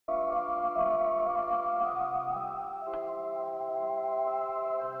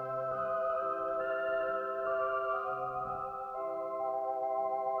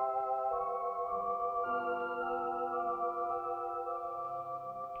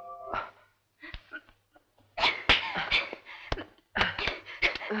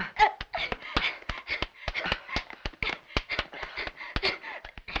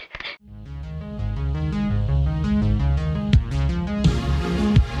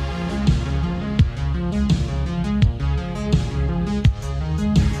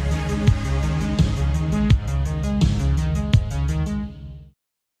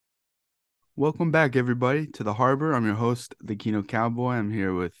Welcome back, everybody, to the harbor. I'm your host, the Kino Cowboy. I'm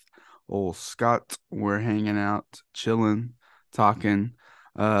here with old Scott. We're hanging out, chilling, talking.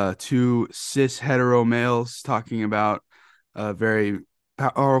 Two cis hetero males talking about a very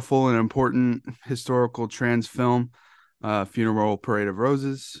powerful and important historical trans film, Funeral Parade of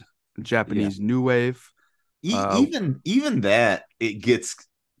Roses, Yeah. Japanese New Wave. Uh, Even that it gets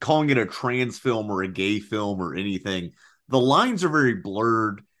calling it a trans film or a gay film or anything. The lines are very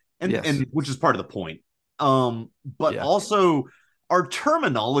blurred yes, and which is part of the point. But yeah. also our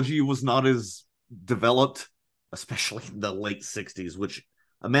terminology was not as developed, especially in the late 60s, which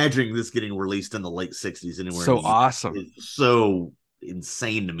imagining this getting released in the late 60s anywhere in So the US awesome. is so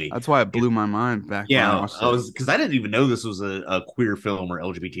insane to me. That's why it blew my mind back when I Yeah, watched I it. was because I didn't even know this was a queer film or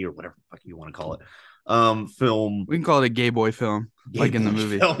LGBT or whatever the fuck you want to call it. Film, We can call it a gay boy film, gay like in the boy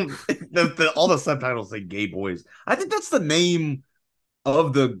movie. film. All the subtitles say gay boys. I think that's the name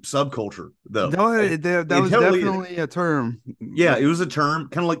of the subculture, though. No, that It was totally is. definitely a term. Yeah, it was a term,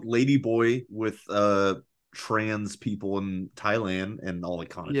 kind of like lady boy with trans people in Thailand and all the Yeah,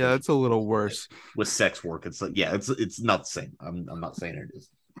 connotations it's a little like worse. with sex work. It's like it's not the same. I'm not saying it is,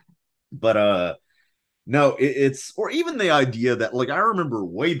 but no, it's or even the idea that like I remember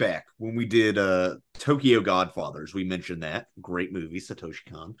way back when we did Tokyo Godfathers, we mentioned that great movie, Satoshi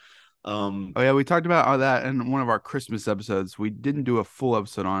Kon. Um Oh yeah, we talked about all that in one of our Christmas episodes. We didn't do a full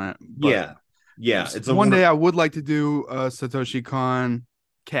episode on it, but yeah. Yeah, it's a one one day I would like to do a Satoshi Kon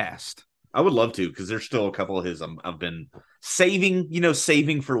cast. I would love to because there's still a couple of his I've been saving,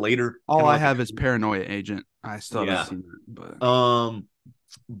 saving for later, All kind of I like have is Paranoia Agent. I still haven't yeah. seen it, but Um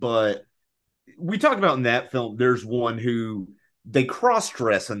but we talked about in that film, there's one who they cross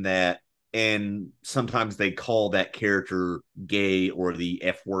dress in that, and sometimes they call that character gay or the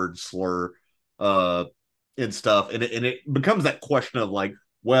F word slur, uh, and stuff. And it becomes that question of like,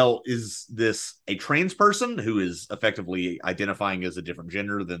 well, is this a trans person who is effectively identifying as a different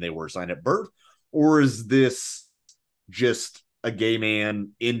gender than they were assigned at birth? Or is this just a gay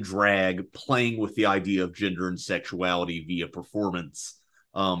man in drag playing with the idea of gender and sexuality via performance,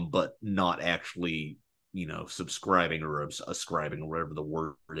 but not actually, subscribing or ascribing or whatever the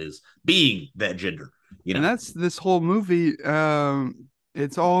word is, being that gender, you and know, that's this whole movie.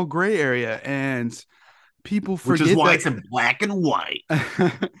 It's all gray area, and people which is forget why that. it's in black and white.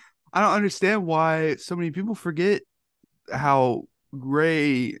 I don't understand why so many people forget how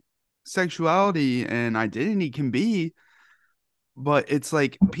gray sexuality and identity can be, but it's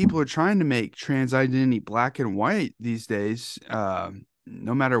like people are trying to make trans identity black and white these days.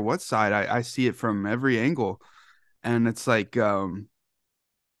 No matter what side, I see it from every angle. And it's like,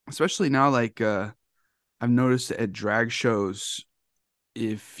 especially now, like, I've noticed at drag shows,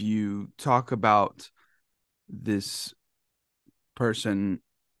 if you talk about this person,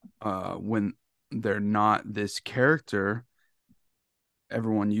 when they're not this character,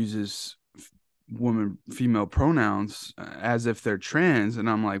 everyone uses woman female pronouns as if they're trans, and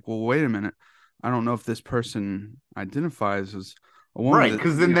I'm like, well, wait a minute, I don't know if this person identifies as a woman Right, that,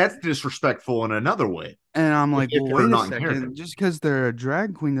 because then that's disrespectful in another way and I'm like, if well, they're wait a not in character. second, just because they're a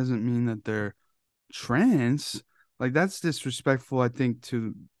drag queen doesn't mean that they're trans. Like, that's disrespectful, I think,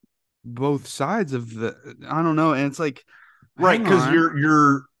 to both sides of the, I don't know. And it's like, Right, hang because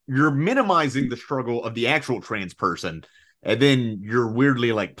on. you're minimizing the struggle of the actual trans person, and then you're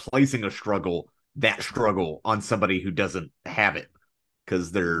weirdly like placing a struggle on somebody who doesn't have it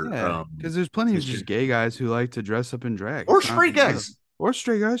because they're Yeah, because there's plenty of just cisgender. gay guys who like to dress up in drag. Or It's not a straight big deal. guys. Or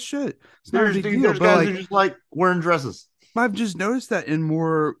straight guys, shit. It's not a There's big deal. there's But guys who like, just like wearing dresses. I've just noticed that in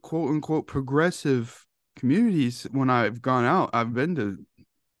more quote unquote progressive communities, when I've gone out, I've been to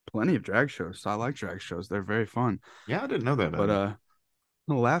plenty of drag shows. I like drag shows. They're very fun. Yeah, I didn't know that about But you.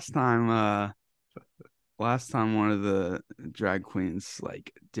 the last time one of the drag queens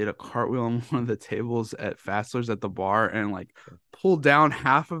like did a cartwheel on one of the tables at Fassler's at the bar and like pulled down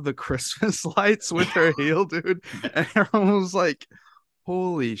half of the Christmas lights with her heel, dude. And everyone was like,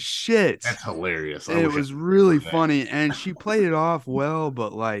 holy shit. That's hilarious. I It wish I was was there for really that. funny. And she played it off well,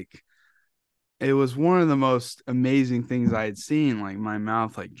 but like it was one of the most amazing things I had seen. Like my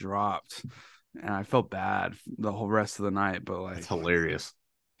mouth like dropped and I felt bad the whole rest of the night, but That's like hilarious.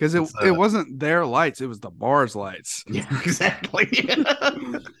 because it, That's it wasn't their lights, it was the bar's lights. yeah, exactly.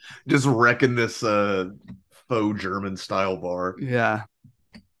 Just wrecking this faux German style bar. Yeah.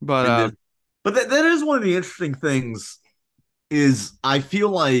 But And this, but that is one of the interesting things is I feel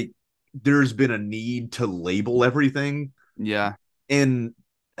like there's been a need to label everything. yeah. And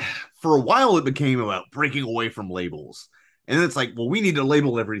for a while it became about breaking away from labels. And then it's like, well, we need to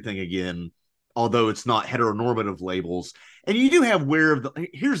label everything again, although it's not heteronormative labels. And you do have where of the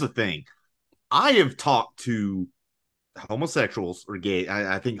here's the thing. I have talked to homosexuals or gay.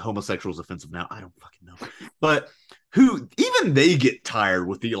 I think homosexual is offensive now. I don't fucking know, but who even they get tired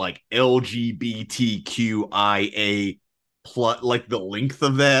with the like LGBTQIA plus, like the length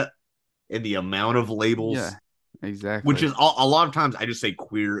of that and the amount of labels. Yeah, exactly. Which is a lot of times I just say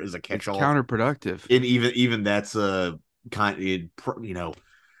queer is a It's catch-all, counterproductive. and even that's a kind of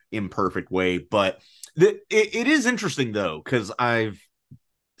imperfect way. But it is interesting though, because I've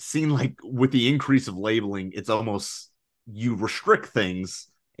seen like with the increase of labeling, it's almost you restrict things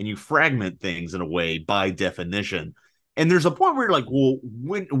and you fragment things in a way by definition. And there's a point where you're like, well,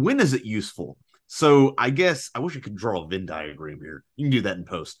 when is it useful? So I guess I wish I could draw a Venn diagram here. You can do that in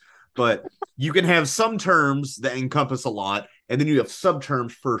post. But you can have some terms that encompass a lot, and then you have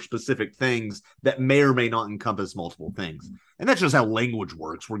subterms for specific things that may or may not encompass multiple things. And that's just how language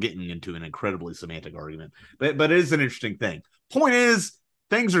works. We're getting into an incredibly semantic argument, but it is an interesting thing. Point is,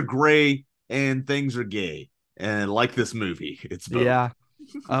 things are gray and things are gay, and like this movie, it's both. Yeah.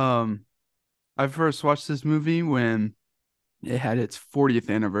 I first watched this movie when it had its 40th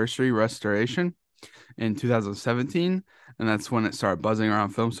anniversary restoration in 2017, and that's when it started buzzing around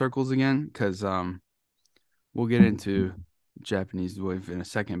film circles again, because we'll get into Japanese wave in a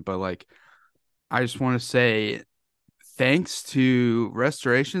second, but like I just want to say thanks to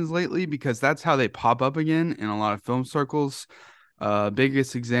restorations lately, because that's how they pop up again in a lot of film circles.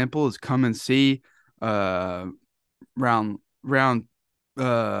 Biggest example is Come and See, round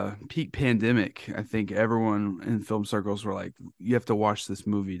peak pandemic. I think everyone in film circles were like, you have to watch this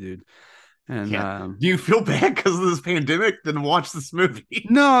movie, dude. And yeah. Do you feel bad because of this pandemic? Then watch this movie.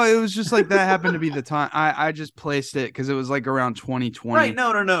 No, it was just like that happened to be the time. I just placed it because it was like around 2020. Right?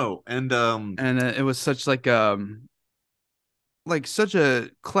 No. And it was such like such a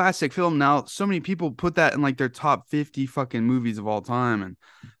classic film. Now so many people put that in like their top 50 fucking movies of all time, and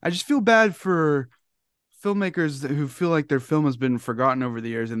I just feel bad for filmmakers who feel like their film has been forgotten over the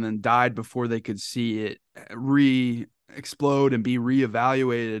years and then died before they could see it re-explode and be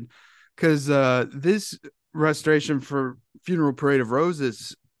reevaluated. Because this restoration for Funeral Parade of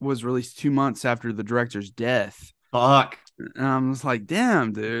Roses was released 2 months after the director's death. Fuck. And I was like,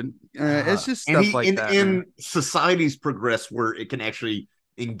 damn, dude. It's just stuff like that. And societies progress where it can actually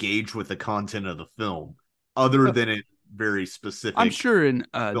engage with the content of the film, other than it very specific. I'm sure in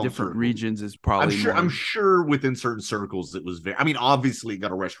different regions is probably. I'm sure within certain circles it was very. I mean, obviously, it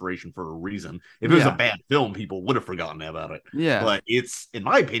got a restoration for a reason. If it was a bad film, people would have forgotten about it. Yeah, but it's, in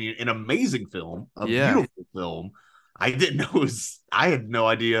my opinion, an amazing film, a beautiful film. I didn't know it was. I had no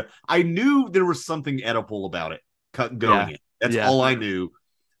idea. I knew there was something Oedipal about it. Going in. That's all I knew.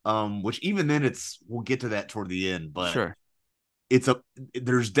 Which even then, we'll get to that toward the end. But sure,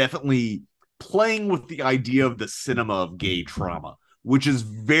 there's definitely playing with the idea of the cinema of gay trauma, which is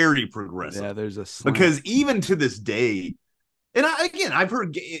very progressive. Yeah, there's a slant. Because even to this day, and I've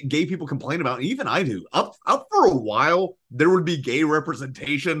heard gay people complain about it, even I do. Up for a while, there would be gay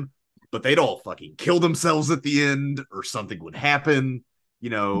representation, but they'd all fucking kill themselves at the end, or something would happen.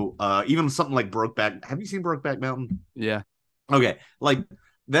 Even something like Brokeback. Have you seen Brokeback Mountain? Yeah. Okay, like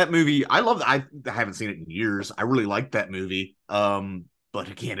that movie. I love. I haven't seen it in years. I really liked that movie. But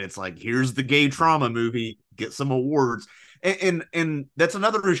again, it's like, here's the gay trauma movie, get some awards. And that's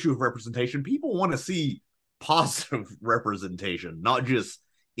another issue of representation. People want to see positive representation, not just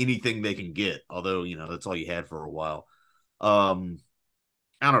anything they can get. Although, that's all you had for a while. I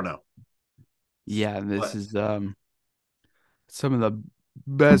don't know. Yeah, this is some of the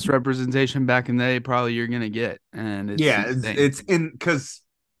best representation back in the day probably you're gonna get. And it's in, because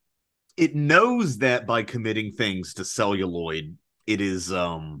it knows that by committing things to celluloid, it is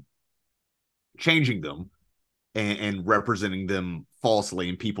changing them and representing them falsely,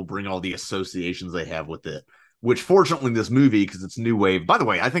 and people bring all the associations they have with it, which fortunately this movie, because it's new wave. By the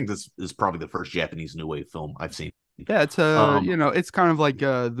way, I think this is probably the first Japanese new wave film I've seen. Yeah, it's it's kind of like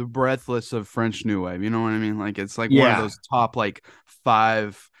the Breathless of French new wave, you know what I mean? Like it's like one of those top like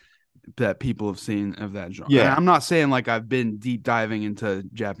 5 that people have seen of that genre. And I'm not saying like I've been deep diving into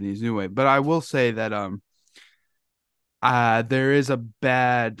Japanese new wave, but I will say that there is a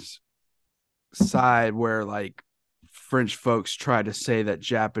bad side where like French folks try to say that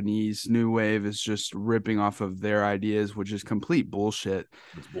Japanese new wave is just ripping off of their ideas, which is complete bullshit.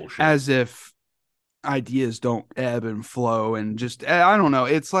 It's bullshit. As if ideas don't ebb and flow, and just I don't know.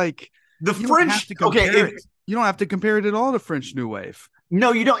 It's like the French. You don't have to compare it at all to French new wave.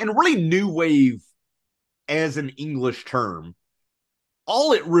 No, you don't. And really, new wave as an English term,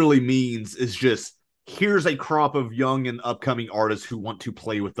 all it really means is just, here's a crop of young and upcoming artists who want to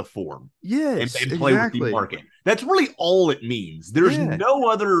play with the form. Yes, and play with the market. That's really all it means. There's no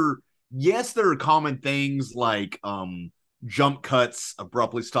other yes, there are common things like jump cuts,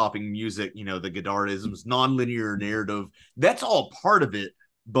 abruptly stopping music, the Godardisms, nonlinear narrative. That's all part of it,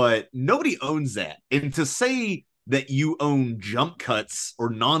 but nobody owns that. And to say that you own jump cuts or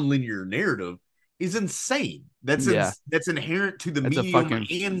nonlinear narrative is insane. Yeah, That's inherent to the that's a medium fucking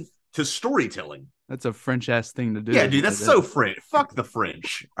and to storytelling. that's a French ass thing to do, Yeah, is dude, what that's it is. so French. Fuck the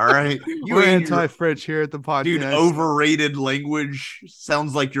French. All right. You We're and your anti-French here at the dude, podcast. overrated language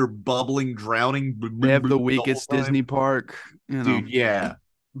sounds like you're bubbling, drowning They have the the whole weakest time. Disney park, you know. Dude, yeah.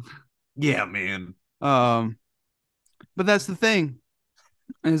 Yeah, man. Um, but that's the thing.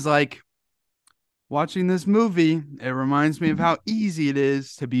 Is like watching this movie, it reminds me of how easy it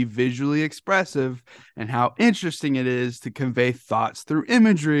is to be visually expressive and how interesting it is to convey thoughts through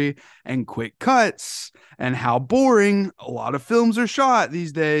imagery and quick cuts, and how boring a lot of films are shot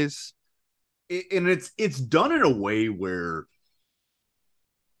these days. And it's done in a way where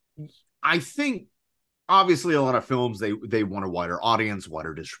I think obviously a lot of films they want a wider audience,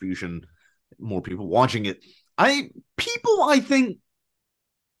 wider distribution, more people watching it. I think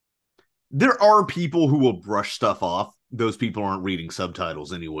there are people who will brush stuff off. Those people aren't reading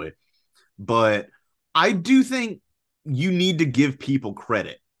subtitles anyway. But I do think you need to give people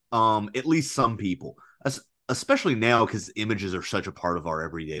credit. At least some people, especially now because images are such a part of our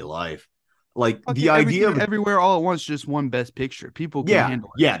everyday life. Like Okay, the idea everything of everywhere all at once, just one best picture. People can yeah,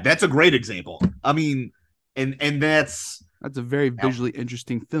 handle it. yeah, that's a great example. I mean, and that's That's a very now, visually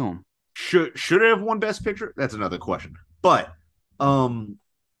interesting film. should it have won Best Picture? That's another question. But um,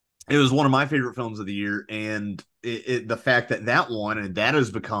 it was one of my favorite films of the year, and the fact that that won and that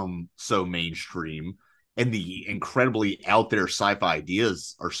has become so mainstream, and the incredibly out there sci-fi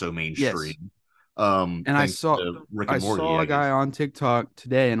ideas are so Yes. mainstream. And Thanks to Rick I and Morty, saw a I guy guess. on TikTok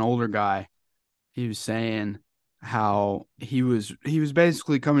today, an older guy. He was saying how he was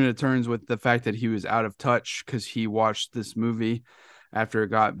basically coming to terms with the fact that he was out of touch because he watched this movie after it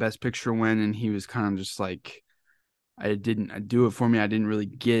got Best Picture win, and he was kind of just like, I didn't do it for me. I didn't really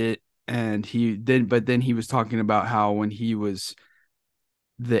get it. And he did, but then he was talking about how when he was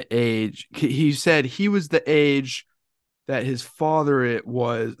the age, he said he was the age that his father it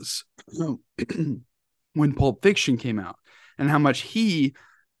was when Pulp Fiction came out, and how much he,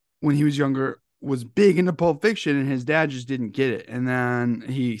 when he was younger, was big into Pulp Fiction, and his dad just didn't get it. And then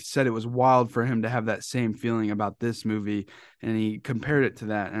he said it was wild for him to have that same feeling about this movie, and he compared it to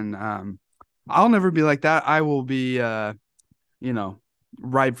that. And I'll never be like that. I will be, you know,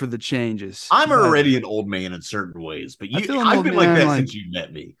 ripe for the changes. I'm But already an old man in certain ways, but I you, feel an I've old been like man, that since you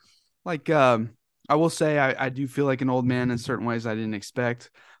met me. like I will say I do feel like an old man in certain ways I didn't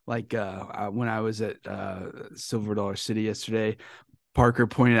expect. Like when I was at Silver Dollar City yesterday, Parker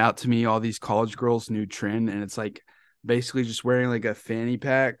pointed out to me all these college girls' new trend, and it's like basically just wearing like a fanny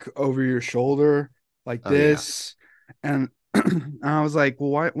pack over your shoulder like Oh yeah, this. And and I was like,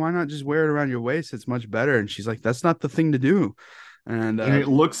 well, why not just wear it around your waist? It's much better. And she's like, that's not the thing to do. And and it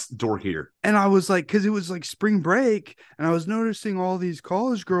looks dorkier. I was like, because it was like spring break, and I was noticing all these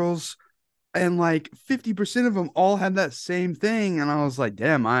college girls, and like 50% of them all had that same thing. And I was like,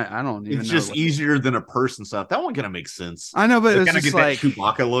 damn, I don't even It's know. just Like, easier than a purse and stuff. That one kind of makes sense. I know, but it They was kind of just get that like,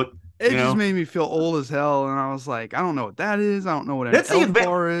 Chewbacca look, it just made me feel old as hell. And I was like, I don't know what that is. I don't know what an That's the elf advantage.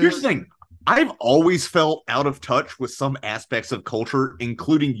 bar Here's the is. thing. I've always felt out of touch with some aspects of culture,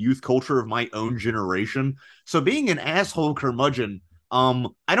 including youth culture of my own generation. So being an asshole curmudgeon,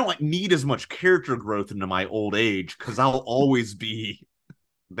 I don't need as much character growth into my old age because I'll always be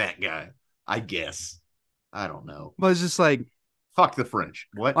that guy. I guess. I don't know. But it's just like, Fuck the French.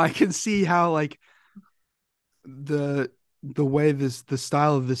 What? I can see how like the way the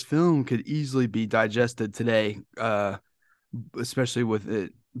style of this film could easily be digested today, especially with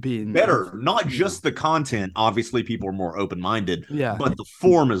it being Better, not you know, just the content. Obviously, people are more open minded, yeah, but the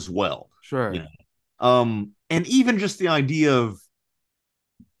form as well. You sure. know, and even just the idea of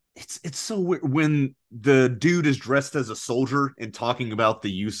it's so weird when the dude is dressed as a soldier and talking about the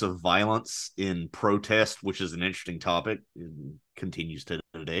use of violence in protest, which is an interesting topic and continues to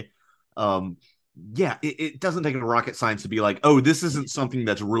today. Um, yeah, it doesn't take a rocket science to be like, oh, this isn't something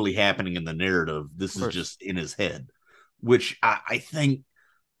that's really happening in the narrative. Of This is course. just in his head, which I think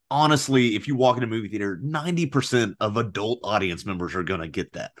honestly, if you walk in a movie theater, 90% of adult audience members are going to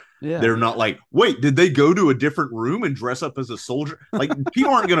get that. Yeah. They're not like, wait, did they go to a different room and dress up as a soldier? Like,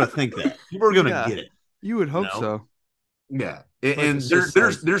 people aren't going to think that. People are going to Yeah. get it, You would you hope know? so. Yeah. But And it's just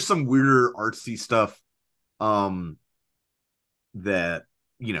like, there's some weirder artsy stuff um that,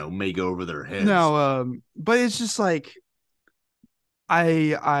 may go over their heads. no, but it's just like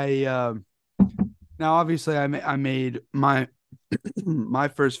I now obviously I made my my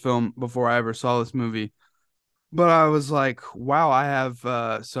first film before I ever saw this movie. But I was like, wow, I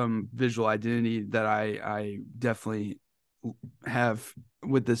have some visual identity that I definitely have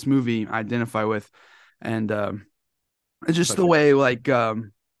with this movie, identify with, and it's just Such the a way like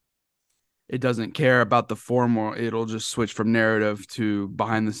it doesn't care about the form, or it'll just switch from narrative to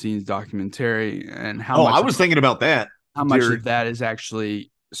behind the scenes documentary, and Oh, I was thinking about that. how much Derek. of that is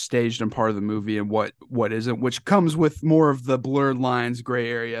actually staged and part of the movie, and what isn't, which comes with more of the blurred lines, gray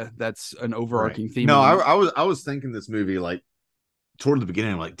area. That's an Right. overarching theme No, of the movie. I was thinking this movie like toward the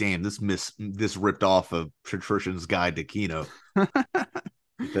beginning. I'm like, damn, this ripped off of Patrician's Guide to Kino,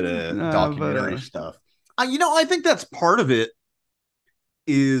 the No, but documentary stuff. I think that's part of it.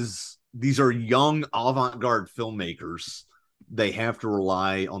 Is these are young avant-garde filmmakers. They have to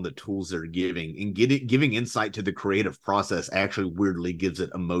rely on the tools they're giving, and giving insight to the creative process actually weirdly gives it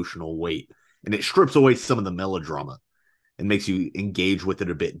emotional weight, and it strips away some of the melodrama and makes you engage with it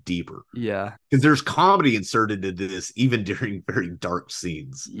a bit deeper, yeah, because there's comedy inserted into this even during very dark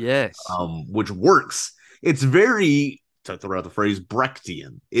scenes, yes, which works. It's very, to throw out the phrase,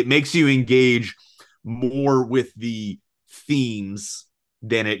 Brechtian. It makes you engage more with the themes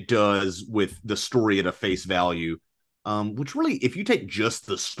than it does with the story at a face value. Which really, if you take just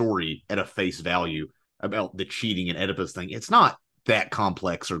the story at a face value about the cheating and Oedipus thing, it's not that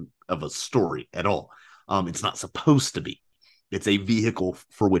complex or of a story at all. It's not supposed to be. It's a vehicle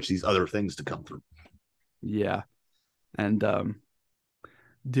for which these other things to come through. yeah, and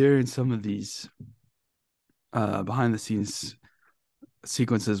during some of these behind the scenes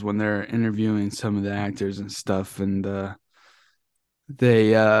sequences when they're interviewing some of the actors and stuff, and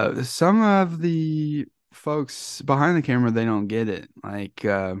they some of the folks behind the camera, they don't get it, like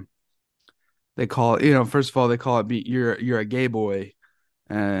they call it, first of all they call it you're a gay boy,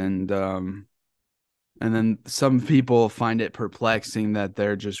 and and then some people find it perplexing that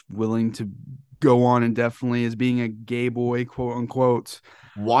they're just willing to go on indefinitely as being a gay boy, quote unquote.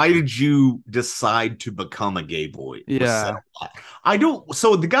 Why did you decide to become a gay boy? Was said Yeah, a lot. I don't.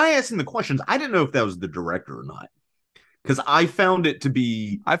 So the guy asking the questions, I didn't know if that was the director or not, because I found it to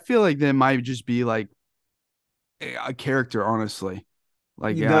be I feel like that might just be like a character, honestly.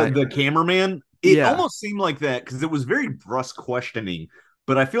 Like, the cameraman. It yeah, almost seemed like that because it was very brusque questioning,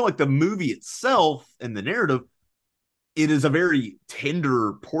 but I feel like the movie itself and the narrative, it is a very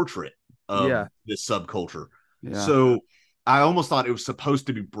tender portrait of yeah, this subculture. yeah, So I almost thought it was supposed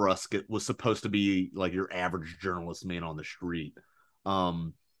to be brusque. It was supposed to be like your average journalist man on the street.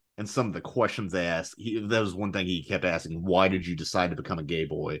 Um, and some of the questions they asked, that was one thing he kept asking: why did you decide to become a gay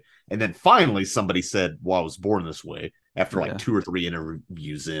boy? And then finally, somebody said, "Well, I was born this way." After like yeah. two or three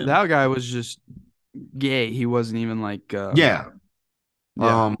interviews in, That guy was just gay. He wasn't even like, yeah.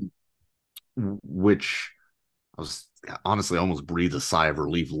 yeah, Um, which I was honestly almost breathed a sigh of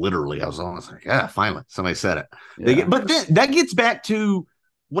relief. Literally, I was almost like, "Yeah, finally, somebody said it." yeah, But then that gets back to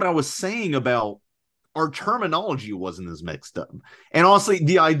what I was saying about our terminology wasn't as mixed up, and honestly,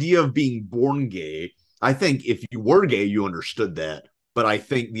 the idea of being born gay. I think if you were gay, you understood that. But I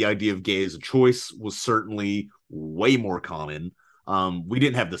think the idea of gay as a choice was certainly way more common. We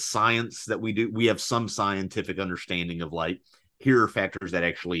didn't have the science that we do. We have some scientific understanding of like, here are factors that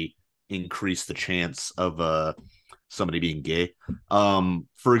actually increase the chance of somebody being gay.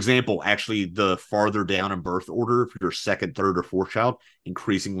 For example, actually, the farther down in birth order, if you're second, third, or fourth child,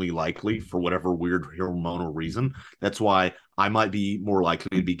 increasingly likely for whatever weird hormonal reason. That's why I might be more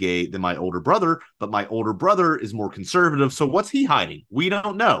likely to be gay than my older brother, but my older brother is more conservative. So what's he hiding? We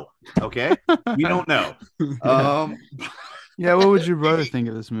don't know. Okay, we don't know. yeah, Um, yeah. What would your brother think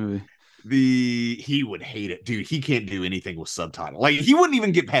of this movie? he would hate it, dude. He can't do anything with subtitles. Like he wouldn't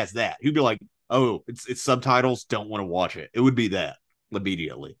even get past that. He'd be like, "Oh, it's subtitles. Don't want to watch it." It would be that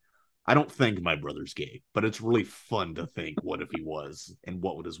immediately. I don't think my brother's gay, but it's really fun to think what if he was, and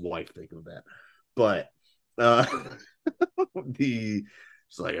what would his wife think of that. But uh the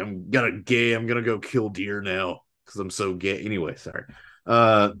it's like I'm gonna go kill deer now because I'm so gay. Anyway, sorry.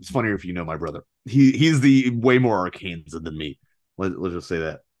 It's funnier if you know my brother. He's the way more arcane than me. Let's just say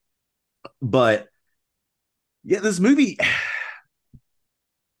that. But yeah, this movie,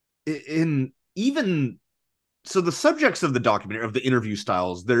 in even so, the subjects of the documentary, of the interview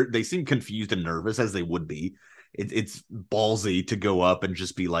styles, they seem confused and nervous, as they would be. It's ballsy to go up and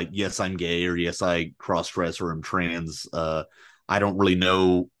just be like, "Yes, I'm gay," or "Yes, I cross dress," or "I'm trans." I don't really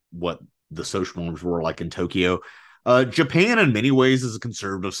know what the social norms were like in Tokyo. Japan, in many ways, is a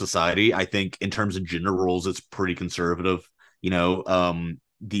conservative society. I think in terms of gender roles, it's pretty conservative.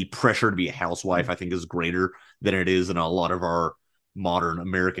 The pressure to be a housewife, I think, is greater than it is in a lot of our modern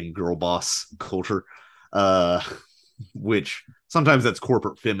American girl boss culture. Uh, which sometimes that's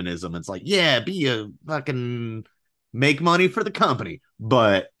corporate feminism. It's like, yeah, be a fucking make money for the company,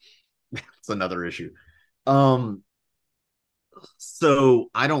 but it's another issue. Um, so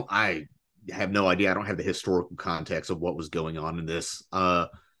I have no idea. I don't have the historical context of what was going on in this.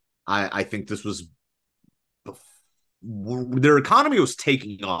 I think this was their economy was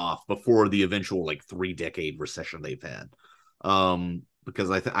taking off before the eventual like 3-decade recession they've had.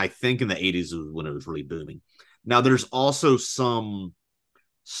 Because I think in the 80s was when it was really booming. Now there's also some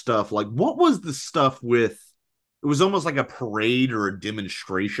stuff like what was the stuff with it was almost like a parade or a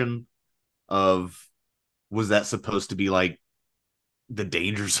demonstration of was that supposed to be like the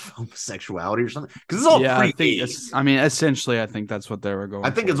dangers of homosexuality or something? Because it's all Yeah, I think pre-AIDS. I mean, essentially, I think that's what they were I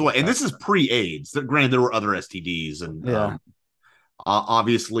going think for it's with what, and that. this is pre-AIDS. Granted, there were other STDs, and Yeah,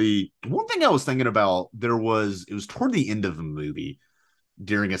 obviously, one thing I was thinking about it was toward the end of the movie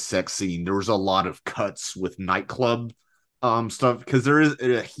during a sex scene. There was a lot of cuts with nightclub stuff because there is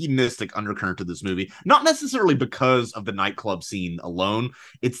a hedonistic undercurrent to this movie. Not necessarily because of the nightclub scene alone.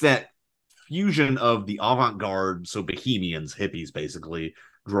 It's that fusion of the avant-garde, so bohemians, hippies, basically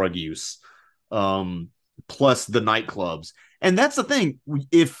drug use, um, plus the nightclubs. And that's the thing.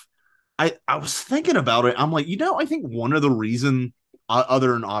 If I was thinking about it, I'm like, I think one of the reason,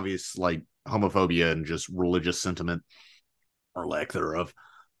 other than obvious like homophobia and just religious sentiment or lack thereof,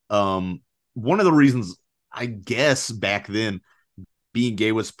 one of the reasons I guess back then being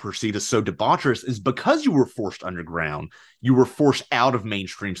gay was perceived as so debaucherous is because you were forced underground. You were forced out of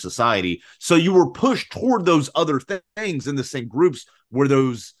mainstream society. So you were pushed toward those other things in the same groups where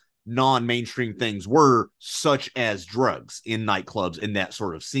those non-mainstream things were, such as drugs in nightclubs in that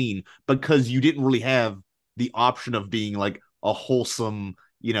sort of scene, because you didn't really have the option of being like a wholesome,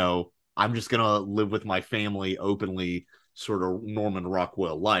 I'm just going to live with my family openly sort of Norman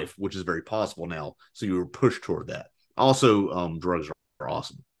Rockwell life, which is very possible now. So you were pushed toward that. Also, drugs are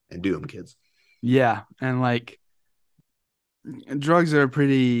awesome and do them, kids. yeah, and like drugs are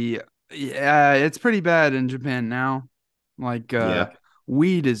pretty. Yeah, it's pretty bad in Japan now. Like, Yeah,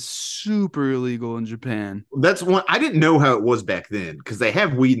 weed is super illegal in Japan. that's one. I didn't know how it was back then because they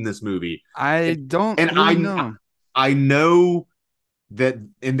have weed in this movie, I don't and really know. I know that,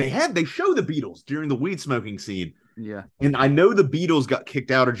 and they show the Beatles during the weed smoking scene, Yeah. and I know the Beatles got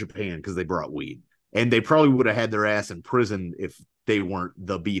kicked out of Japan because they brought weed, and they probably would have had their ass in prison if they weren't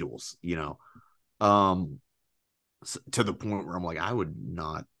the Beatles. Um, to the point where I'm like, I would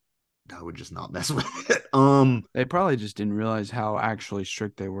just not mess with it. They probably just didn't realize how actually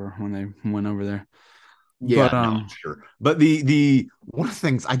strict they were when they went over there. But Yeah, no, I'm sure. But the one of the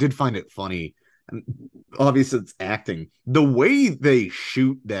things I did find it funny, and obviously it's acting, the way they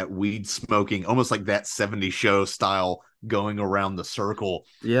shoot that weed smoking, almost like that 70s show style going around the circle,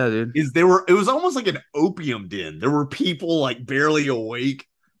 yeah, dude. it was almost like an opium den. There were people like barely awake,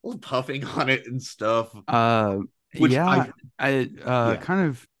 puffing on it and stuff, Uh which yeah, I yeah. kind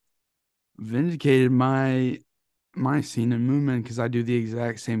of vindicated my scene in movement because I do the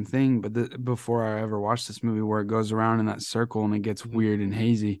exact same thing, but before I ever watched this movie where it goes around in that circle and it gets weird and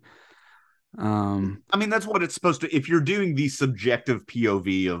hazy. I mean, that's what it's supposed to. If you're doing the subjective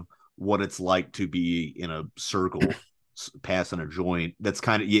POV of what it's like to be in a circle, passing a joint, that's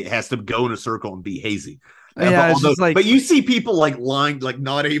kind of it has to go in a circle and be hazy. Yeah, it's just But like you see people like lying, like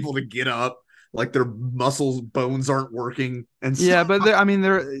not able to get up, like their muscles, bones aren't working, and yeah, stuff. but I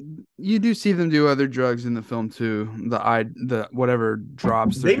mean, you do see them do other drugs in the film too. The whatever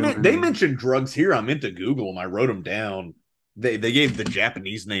drops they're They doing. mentioned drugs here. I meant to Google them. I wrote them down. They gave the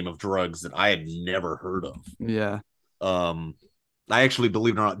Japanese name of drugs that I had never heard of. Yeah, Um, I actually,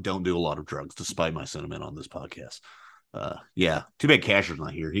 believe it or not, don't do a lot of drugs, despite my sentiment on this podcast. Yeah, too bad Casher's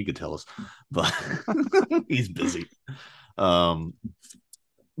not here. He could tell us, but he's busy. Um,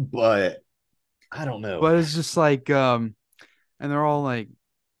 but I don't know. but it's just like and they're all like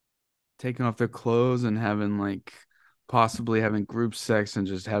taking off their clothes and having like possibly having group sex and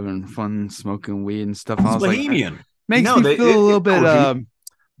just having fun smoking weed and stuff. I It's was like, Bohemian. makes No, me feel a little it's bit orgy.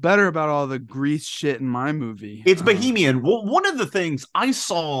 better about all the grease shit in my movie. It's Bohemian. Well, one of the things I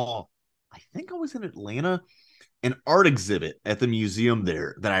saw, I think I was in Atlanta, an art exhibit at the museum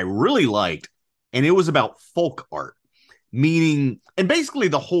there that I really liked, and it was about folk art, meaning, and basically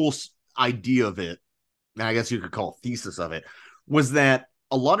the whole idea of it, and I guess you could call it thesis of it, was that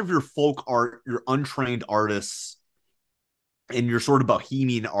a lot of your folk art, your untrained artists, and your sort of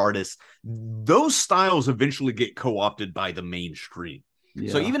bohemian artists, those styles eventually get co-opted by the mainstream.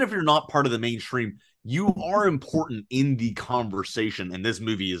 So Yeah. even if you're not part of the mainstream, you are important in the conversation, and this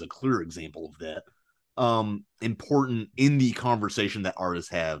movie is a clear example of that. Important in the conversation that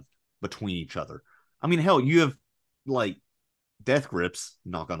artists have between each other. I mean, hell, you have like death grips,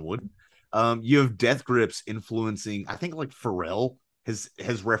 knock on wood. You have death grips influencing, I think like Pharrell has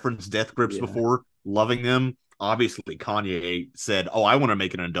referenced death grips Yeah. before, loving them. Obviously, Kanye said, "Oh, I want to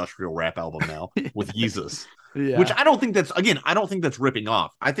make an industrial rap album now with Yeezus," which Yeah. I don't think that's again. I don't think that's ripping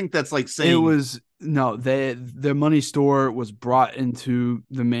off. I think that's like It saying, was no, the money store was brought into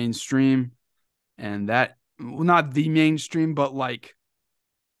the mainstream, and that well, not the mainstream, but like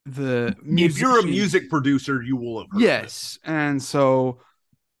the if you're a music musicians. producer, you will have heard of it. Yes.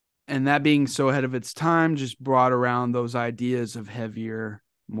 And that being so ahead of its time just brought around those ideas of heavier,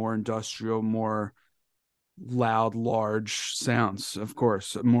 more industrial, more loud, large sounds, of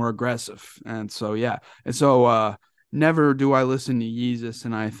course, more aggressive. And so, yeah. And so, never do I listen to Yeezus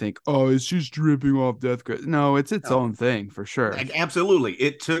and I think, oh, it's just dripping off Death Grip. No, it's its No, own thing for sure. like, absolutely.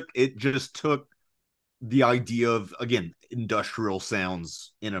 It just took the idea of again industrial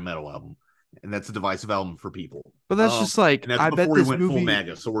sounds in a metal album, and that's a divisive album for people. But that's just like, And that's I bet before he this went full movie,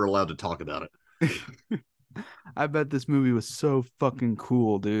 MAGA, so we're allowed to talk about it. I bet this movie was so fucking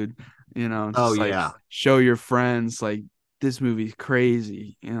cool, dude. Oh Just like yeah, show your friends, like, this movie's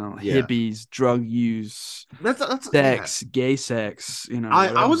crazy, yeah. hippies, drug use, That's yeah. sex, gay sex, I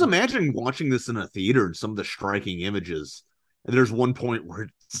whatever. was imagining watching this in a theater and some of the striking images. And there's one point where it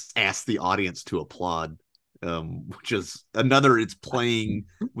asks the audience to applaud, which is another. It's playing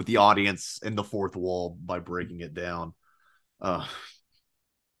with the audience and the fourth wall by breaking it down. Uh,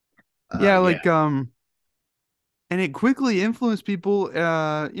 Yeah, yeah, like and it quickly influenced people,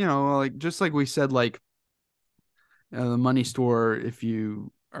 like just like we said, like the money store, if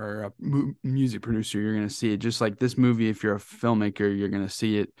you are a music producer, you're going to see it. Just like this movie, if you're a filmmaker, you're going to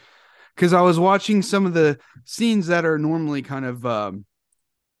see it. Because I was watching some of the scenes that are normally kind of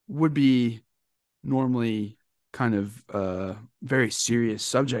would be normally kind of very serious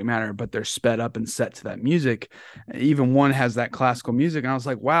subject matter, but they're sped up and set to that music. Even one has that classical music. And I was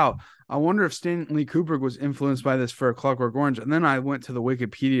like, wow, I wonder if Stanley Kubrick was influenced by this for A Clockwork Orange. And then I went to the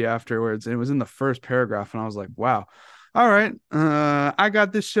Wikipedia afterwards, and it was in the first paragraph, and I was like, wow. All right, I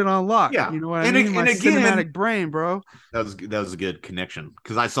got this shit on lock. yeah. You know what I And mean? My and again, cinematic brain, bro. that was a good connection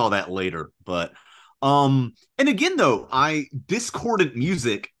because I saw that later. But and again though, I discordant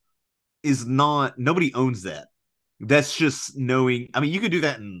music is not nobody owns that. That's just knowing. I mean, you could do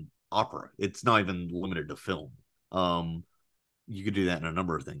that in opera. It's not even limited to film. Um, you could do that in a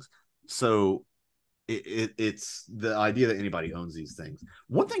number of things. So it's the idea that anybody owns these things.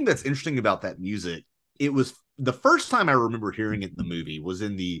 One thing that's interesting about that music, it was the first time I remember hearing it in the movie was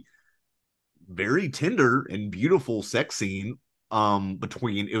in the very tender and beautiful sex scene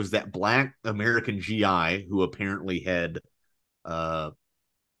between it was that black American GI who apparently had uh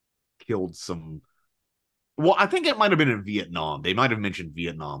killed some. Well, I think it might have been in Vietnam. They might have mentioned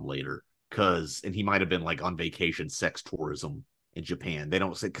Vietnam later because, and he might have been like on vacation, sex tourism in Japan. They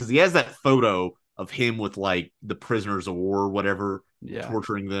don't say because he has that photo of him with like the prisoners of war or whatever Yeah.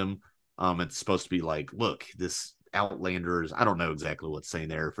 torturing them. It's supposed to be like, look, this Outlander is. I don't know exactly what's saying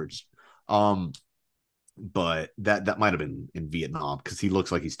there. If it's, but that might have been in Vietnam because he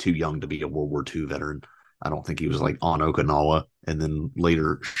looks like he's too young to be a World War II veteran. I don't think he was like on Okinawa and then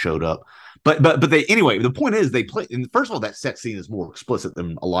later showed up. But they anyway. The point is they play. And first of all, that sex scene is more explicit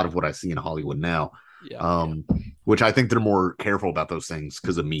than a lot of what I see in Hollywood now. Yeah. Which I think they're more careful about those things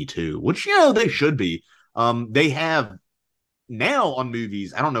because of Me Too, which they should be. They have now on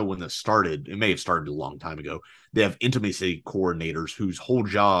movies. I don't know when this started. It may have started a long time ago. They have intimacy coordinators whose whole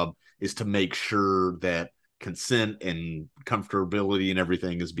job is to make sure that consent and comfortability and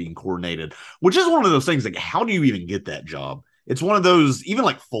everything is being coordinated, which is one of those things like how do you even get that job? It's one of those even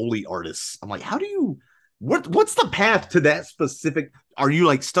like Foley artists. I'm like, how do you what's the path to that specific? Are you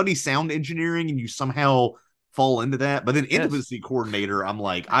like study sound engineering and you somehow fall into that? But then Yes. intimacy coordinator, I'm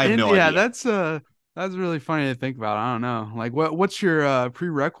like, I have And no yeah, idea. that's really funny to think about. I don't know. Like what's your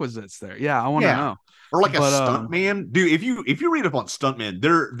prerequisites there? Yeah, I want to Yeah. know. Or like a But stunt man. Dude, if you read up on stuntmen,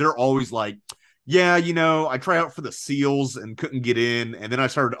 they're always like, yeah, I tried out for the SEALs and couldn't get in, and then I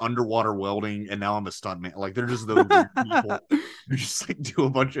started underwater welding, and now I'm a stuntman. Like they're just those people who just like do a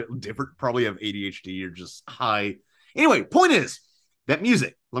bunch of different, probably have ADHD or just high. Anyway, point is that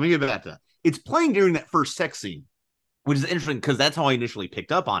music. Let me get back to that. It's playing during that first sex scene, which is interesting because that's how I initially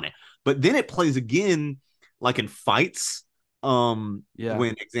picked up on it. But then it plays again, like in fights. yeah.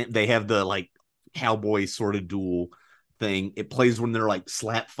 When they have the like cowboy sort of duel thing, it plays when they're like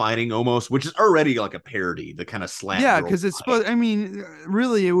slap fighting almost, which is already like a parody, the kind of slap Yeah, girl because it's fight. supposed, I mean,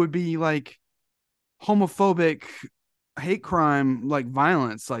 really it would be like homophobic hate crime, like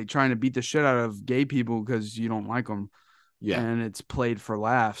violence, like trying to beat the shit out of gay people because you don't like them, Yeah. and it's played for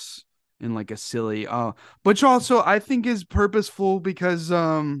laughs. in like a silly which also I think is purposeful because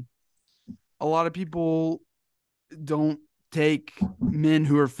a lot of people don't take men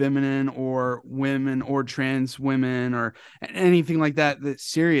who are feminine or women or trans women or anything like that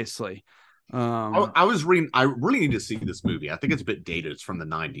seriously. I was reading. I really need to see this movie. I think it's a bit dated. It's from the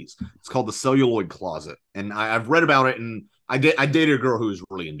 '90s. It's called The Celluloid Closet, and I've read about it. And I dated a girl who was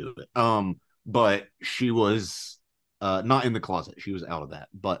really into it. But she was not in the closet. She was out of that.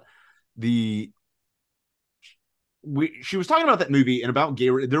 But the she was talking about that movie and about gay.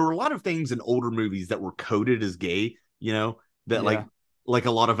 There were a lot of things in older movies that were coded as gay. You know that Yeah. like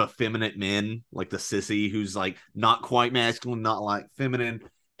a lot of effeminate men, like the sissy who's like not quite masculine, not like feminine,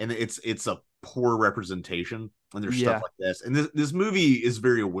 and it's a poor representation. And there's stuff Yeah. like this, and this movie is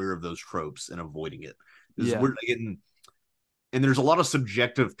very aware of those tropes and avoiding it. Yeah. We're getting, and there's a lot of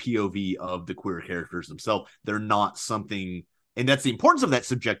subjective POV of the queer characters themselves. They're not something, and that's the importance of that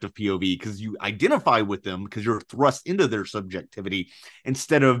subjective POV because you identify with them because you're thrust into their subjectivity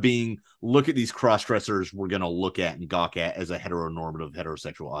instead of being look at these cross dressers we're going to look at and gawk at as a heteronormative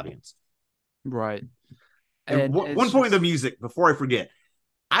heterosexual audience. Right. And And it's one point of the just music before I forget,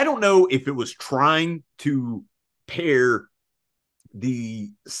 I don't know if it was trying to pair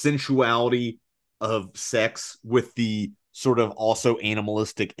the sensuality of sex with the sort of also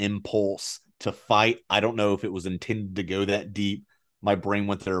animalistic impulse to fight. I don't know if it was intended to go that deep. My brain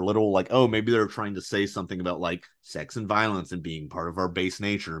went there a little like, oh, maybe they're trying to say something about like sex and violence and being part of our base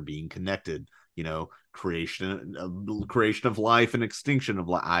nature and being connected, creation of life and extinction of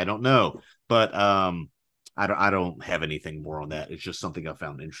life. I don't know. But I don't have anything more on that. It's just something I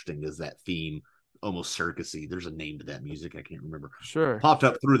found interesting is that theme, almost circusy. There's a name to that music. I can't remember. sure. Popped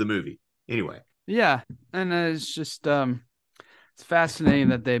up through the movie. Anyway. Yeah. And it's just it's fascinating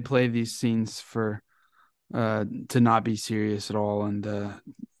that they play these scenes for to not be serious at all. And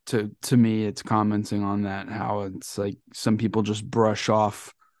to me it's commenting on that, how it's like some people just brush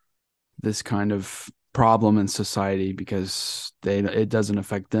off this kind of problem in society because it doesn't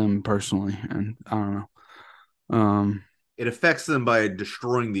affect them personally. And I don't know. It affects them by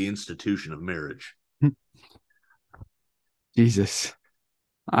destroying the institution of marriage. Jesus.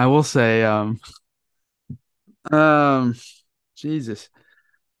 I will say um Jesus.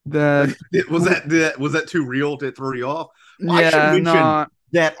 The Was that too real to throw you off? Well, I should yeah, mention no.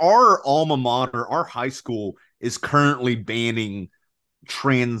 that our alma mater, our high school, is currently banning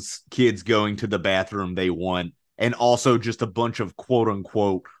trans kids going to the bathroom they want, and also just a bunch of quote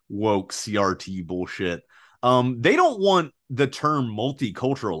unquote woke CRT bullshit. They don't want the term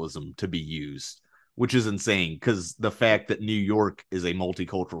multiculturalism to be used, which is insane because the fact that New York is a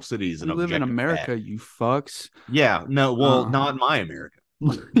multicultural city is an We live in objective fact. America, you fucks. Yeah, no, well, Uh, not in my America.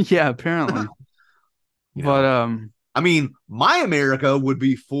 yeah, apparently. You But know, I mean, my America would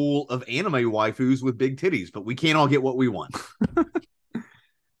be full of anime waifus with big titties, but we can't all get what we want.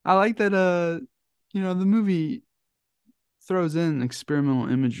 I like that the movie throws in experimental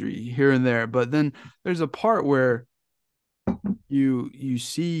imagery here and there, but then there's a part where you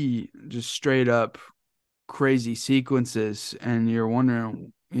see just straight up crazy sequences and you're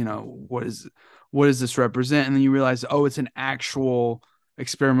wondering, what does this represent? And then you realize, oh, it's an actual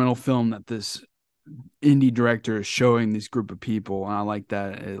experimental film that this indie director is showing this group of people. And I like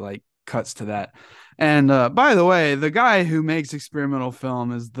that it like cuts to that. And by the way, the guy who makes experimental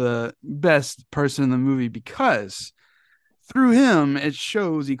film is the best person in the movie because through him it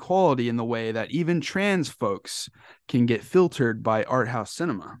shows equality in the way that even trans folks can get filtered by art house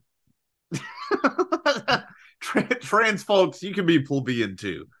cinema. Trans folks, you can be plebeian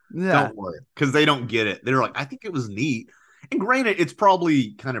too. Yeah. Don't worry, because they don't get it. They're like, I think it was neat. And granted, it's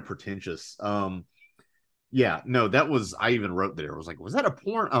probably kind of pretentious. Yeah, no, that was I even wrote there. I was like, was that a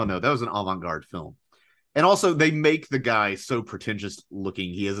porn? Oh no, that was an avant-garde film. And also, they make the guy so pretentious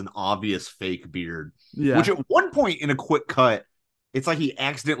looking. He has an obvious fake beard, Yeah. which at one point in a quick cut, it's like he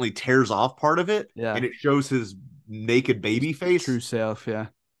accidentally tears off part of it, Yeah. and it shows his naked baby face. True self. Yeah.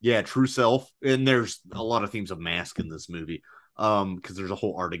 Yeah, true self. And there's a lot of themes of mask in this movie, because there's a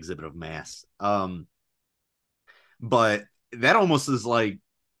whole art exhibit of masks. But that almost is like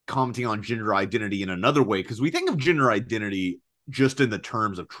commenting on gender identity in another way, because we think of gender identity just in the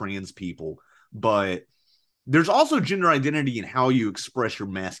terms of trans people, but there's also gender identity in how you express your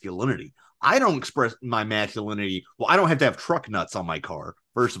masculinity. I don't express my masculinity. Well, I don't have to have truck nuts on my car,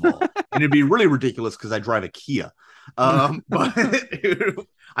 first of all. And it'd be really ridiculous because I drive a Kia. But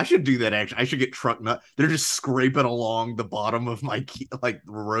I should do that actually. I should get truck nut. They're just scraping along the bottom of my Kia, like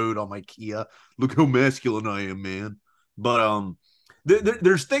the road on my Kia. Look how masculine I am, man. But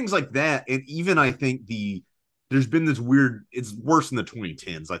there's things like that. And even I think the there's been this weird, it's worse in the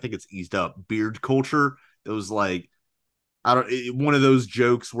 2010s. I think it's eased up. Beard culture. It was like, one of those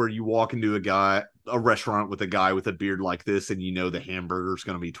jokes where you walk into a restaurant with a guy with a beard like this, and you know the hamburger's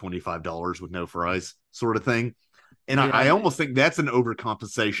going to be $25 with no fries, sort of thing. And Yeah. I almost think that's an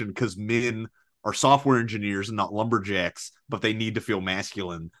overcompensation because men are software engineers and not lumberjacks, but they need to feel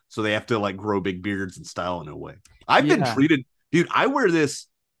masculine, so they have to like grow big beards and style in a way. I've been treated, dude. I wear this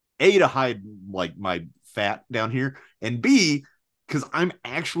A to hide like my fat down here, and B because I'm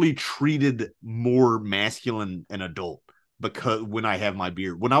actually treated more masculine and adult because when I have my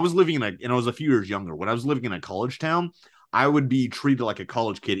beard. When I was living and I was a few years younger, when I was living in a college town, I would be treated like a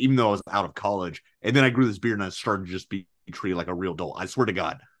college kid, even though I was out of college. And then I grew this beard and I started to just be treated like a real adult. I swear to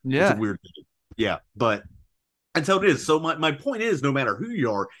God. Yeah. It's a weird thing. Yeah. But that's how it is. So my point is, no matter who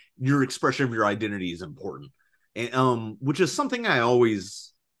you are, your expression of your identity is important. And which is something I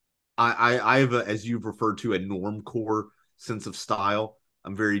always I have as you've referred to, a normcore sense of style.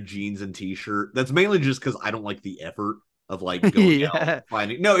 I'm very jeans and t-shirt. That's mainly just because I don't like the effort of like going out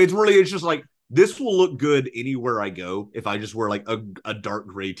finding. No, it's just like this will look good anywhere I go if I just wear like a dark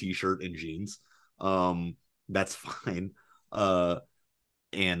gray t-shirt and jeans. That's fine.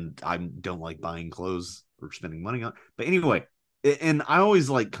 And I don't like buying clothes or spending money on. But anyway, and I always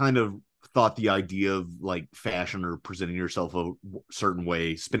like kind of thought the idea of like fashion or presenting yourself a certain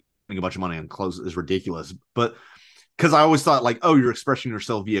way, spending a bunch of money on clothes is ridiculous. But because I always thought like, oh, you're expressing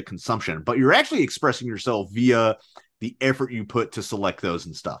yourself via consumption, but you're actually expressing yourself via the effort you put to select those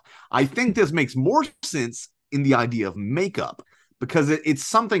and stuff. I think this makes more sense in the idea of makeup because it's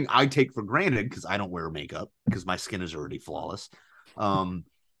something I take for granted because I don't wear makeup because my skin is already flawless.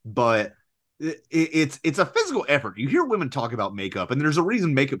 But it's a physical effort. You hear women talk about makeup, and there's a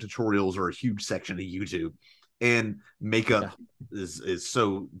reason makeup tutorials are a huge section of YouTube. And makeup is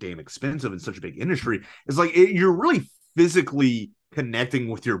so damn expensive and such a big industry. It's like you're really physically connecting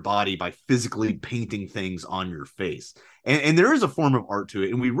with your body by physically painting things on your face. And there is a form of art to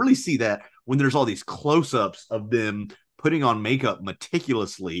it. And we really see that when there's all these close-ups of them putting on makeup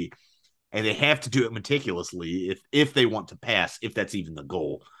meticulously, and they have to do it meticulously if they want to pass, if that's even the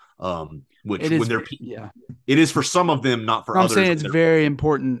goal. Which it is, when they're it is for some of them, not for others. I'm saying it's very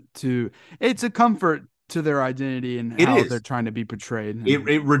important it's a comfort to their identity and how they're trying to be portrayed.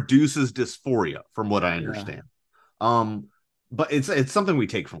 It reduces dysphoria from what I understand. But it's something we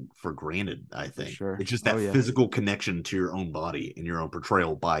take for granted, I think. Sure. It's just that physical connection to your own body and your own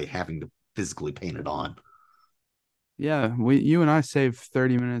portrayal by having to physically paint it on. Yeah, you and I save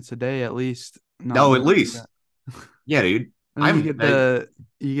 30 minutes a day at least. No, at least. Yeah, dude.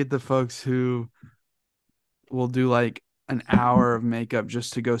 You get the folks who will do like an hour of makeup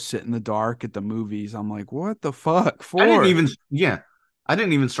just to go sit in the dark at the movies. I'm like, what the fuck for? I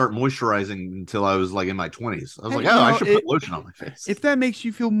didn't even start moisturizing until I was like in my 20s. I was I should put lotion on my face. If that makes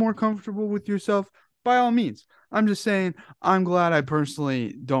you feel more comfortable with yourself, by all means. I'm just saying, I'm glad I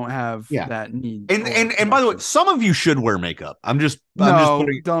personally don't have that need. And by the way, some of you should wear makeup.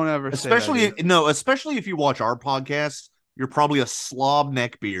 Don't ever especially say that, especially if you watch our podcast, you're probably a slob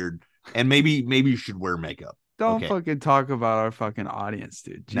neckbeard, and maybe you should wear makeup. Don't fucking talk about our fucking audience,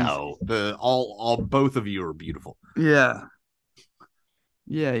 dude. Jesus. No, all both of you are beautiful. Yeah.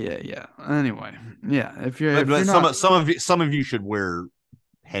 Anyway, if you're not... some of you should wear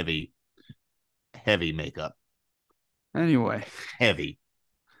heavy makeup. Anyway, heavy.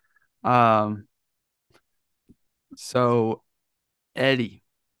 So Eddie,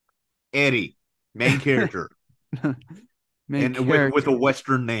 main character, with a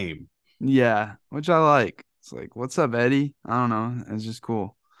Western name. Yeah, which I like. It's like, what's up, Eddie? I don't know. It's just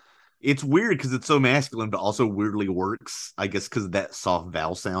cool. It's weird because it's so masculine, but also weirdly works. I guess because that soft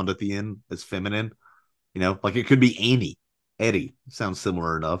vowel sound at the end is feminine. You know, like it could be Andy. Eddie sounds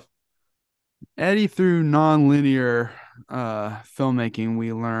similar enough. Eddie, through non-linear filmmaking,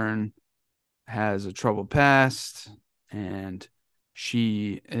 we learn has a troubled past, and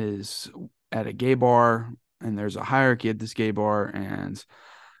she is at a gay bar, and there's a hierarchy at this gay bar, and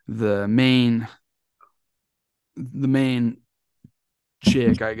the main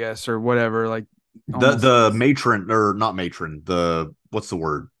chick, I guess, or whatever, like the matron, or not matron, the what's the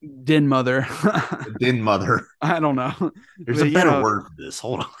word? Den mother. Den mother. I don't know. There's a better word for this.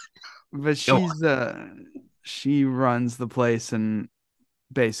 Hold on. But she runs the place, and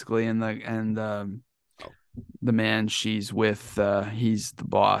basically the man she's with, he's the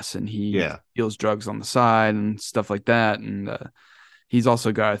boss, and he deals drugs on the side and stuff like that, and he's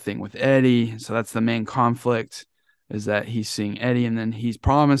also got a thing with Eddie. So that's the main conflict, is that he's seeing Eddie, and then he's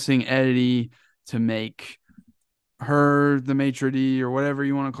promising Eddie to make her, the maitre d' or whatever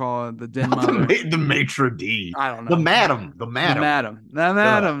you want to call it, the den Not mother. the maitre d, I don't the know. madam, The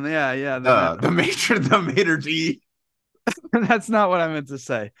madam. Yeah, yeah, the madam. the maitre d. That's not what I meant to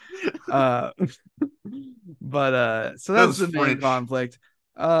say. Uh, but so That that's was the main French. conflict.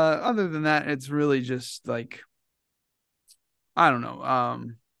 Other than that, it's really just like I don't know.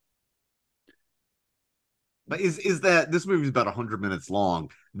 But is that this movie's about 100 minutes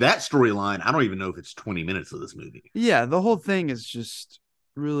long? That storyline, I don't even know if it's 20 minutes of this movie. Yeah, the whole thing is just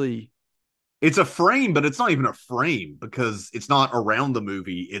really It's a frame, but it's not even a frame because it's not around the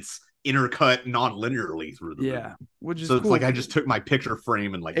movie. It's intercut non-linearly through the movie. yeah, which is So it's cool. like I just took my picture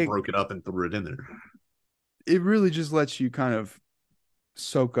frame and like It broke it up and threw it in there. it really just lets you kind of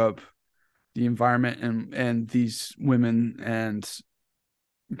soak up the environment and these women and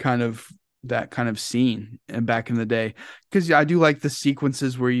kind of that kind of scene and back in the day because I do like the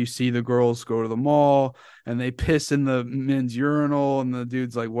sequences where you see the girls go to the mall and they piss in the men's urinal and the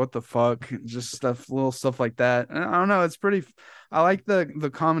dude's like what the fuck, just stuff, little stuff like that. And I don't know, it's pretty, I like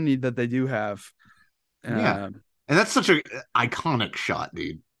the comedy that they do have. Yeah. uh And that's such a iconic shot,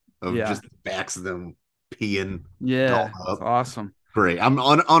 dude, of yeah, just the backs of them peeing all yeah, it's up. awesome. Great. I'm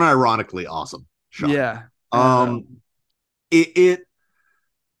unironically awesome shot. Yeah, and Um it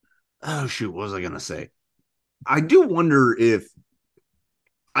oh shoot, what was I gonna say? I do wonder if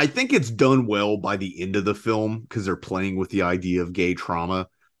I think it's done well by the end of the film because they're playing with the idea of gay trauma.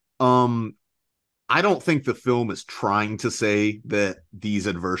 Um, I don't think the film is trying to say that these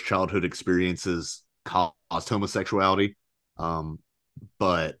adverse childhood experiences caused homosexuality. Um,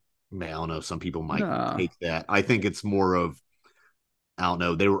 but man, I don't know. Some people might no, take that. I think it's more of I don't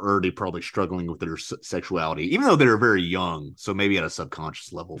know. They were already probably struggling with their sexuality, even though they were very young. So maybe at a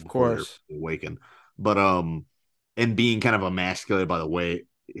subconscious level of before they're course. awakened. But and being kind of emasculated by the way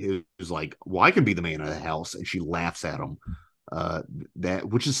he was like, "Well, I can be the man of the house," and she laughs at him. That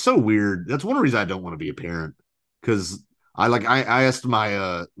which is so weird. That's one reason I don't want to be a parent because I asked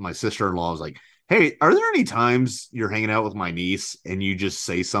my sister in law. I was like, "Hey, are there any times you're hanging out with my niece and you just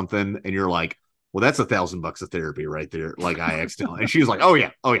say something and you're like?" Well, that's $1,000 of therapy right there. Like I accidentally, and she was like, oh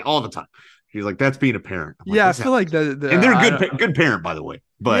yeah, all the time. She's like, that's being a parent. I'm like, Yeah, I that's feel like the and they're I good, don't, good parent, by the way.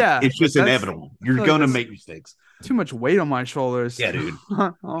 But yeah, it's but just that's, inevitable. I You're feel like gonna that's make mistakes. too much weight on my shoulders. Yeah, dude.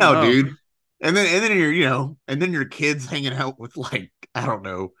 I don't No, know. dude. And then you're, and then your kids hanging out with like, I don't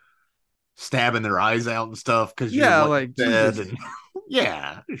know, stabbing their eyes out and stuff because you're Yeah, what like you said, Jesus. and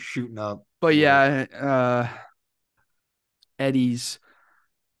yeah, shooting up. But You know, yeah, Eddie's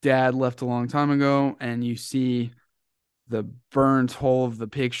dad left a long time ago, and you see the burnt hole of the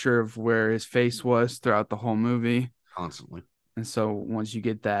picture of where his face was throughout the whole movie. constantly, And so once you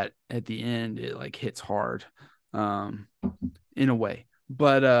get that at the end, it like hits hard, um, in a way.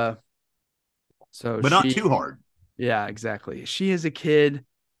 But so but not she, too hard. yeah, exactly. She as a kid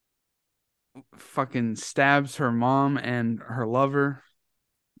fucking stabs her mom and her lover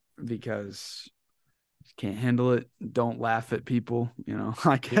because she can't handle it. Don't laugh at people,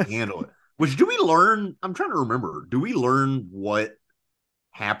 I Can't guess. handle it. Which do we learn? I'm trying to remember. Do we learn what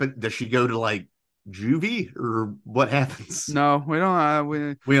happened? Does she go to like juvie or what happens? No, We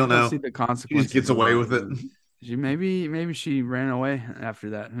we don't don't see know. the She just consequences gets of away it. with it. She maybe she ran away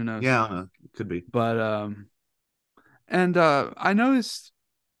after that. Who knows? Yeah, could be. But and I noticed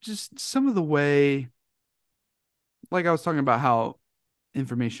just some of the way, like I was talking about how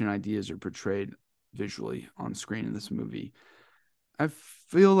information and ideas are portrayed visually on screen in this movie. I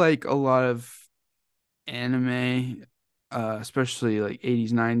feel like a lot of anime, especially like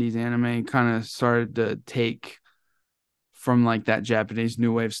 80s, 90s anime, kind of started to take from like that Japanese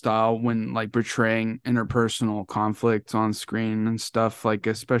new wave style when like portraying interpersonal conflict on screen and stuff, like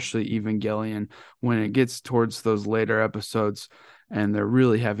especially Evangelion, when it gets towards those later episodes and they're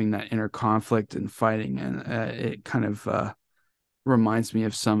really having that inner conflict and fighting. And it kind of reminds me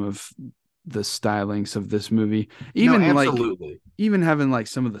of some of the stylings of this movie, No, even like absolutely. even having like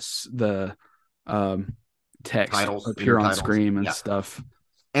some of the um text Titles, appear on intertitles. screen and Yeah. stuff.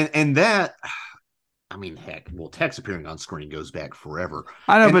 And that I mean, heck, well, text appearing on screen goes back forever.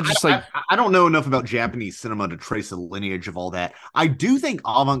 I know, And but just like I don't know enough about Japanese cinema to trace the lineage of all that. I do think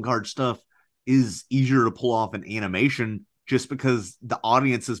avant-garde stuff is easier to pull off in animation just because the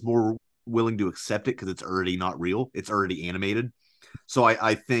audience is more willing to accept it because it's already not real. It's already animated. So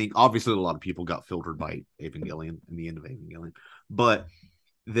I think obviously a lot of people got filtered by Evangelion and the end of Evangelion, but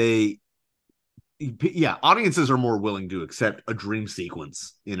they yeah, audiences are more willing to accept a dream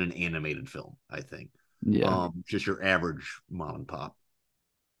sequence in an animated film, I think. yeah, Just your average mom and pop.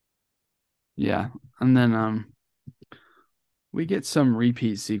 yeah. And then We get some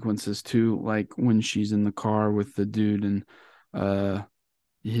repeat sequences too, like when she's in the car with the dude and uh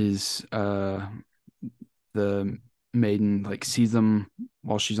his the maiden like sees them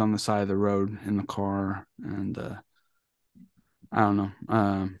while she's on the side of the road in the car, and I don't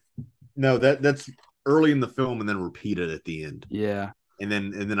know. No, that's early in the film and then repeated at the end. Yeah. And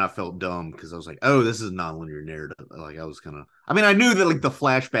then I felt dumb because I was like, oh, this is non-linear narrative. Like I was kind of, I mean, I knew that like the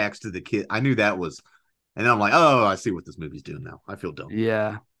flashbacks to the kid, I knew that was, and then I'm like, oh, I see what this movie's doing now. I feel dumb.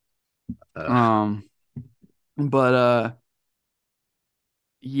 Yeah. Uh, Um but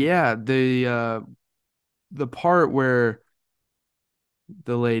yeah, the part where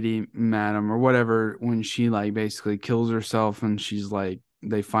the lady madam or whatever, when she like basically kills herself and she's like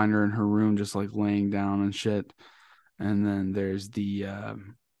they find her in her room just like laying down and shit, and then there's the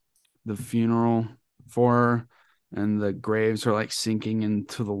funeral for her, and the graves are like sinking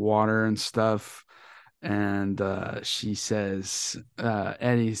into the water and stuff, and she says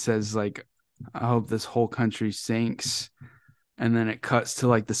Eddie says like, I hope this whole country sinks, and then it cuts to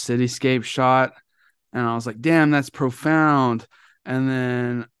like the cityscape shot, and I was like, damn, that's profound. And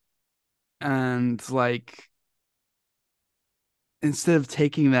then and like instead of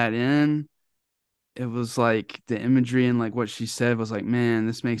taking that in, it was like the imagery and like what she said was like, man,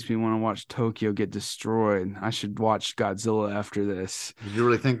 this makes me want to watch Tokyo get destroyed. I should watch Godzilla after this. did you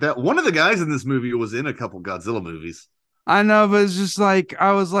really think that? One of the guys in this movie was in a couple Godzilla movies. I know, but it's just like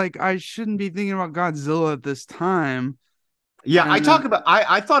I was like, I shouldn't be thinking about Godzilla at this time. Yeah, And then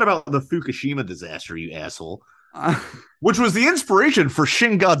I thought about the Fukushima disaster, you asshole, I, which was the inspiration for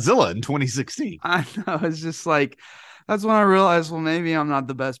Shin Godzilla in 2016. I know it's just like that's when I realized, well, maybe I'm not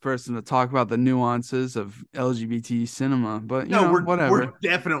the best person to talk about the nuances of LGBT cinema, but No, we're whatever.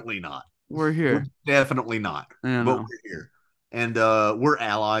 definitely not. We're We're here. definitely not. You But know. we're here. And we're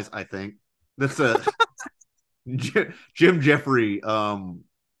allies, I think. That's a Jim Jeffrey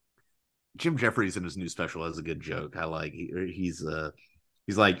Jim Jeffries in his new special has a good joke. I like he's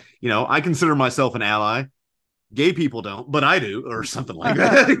like, I consider myself an ally. Gay people don't, but I do, or something like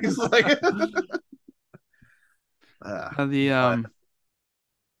that. He's like The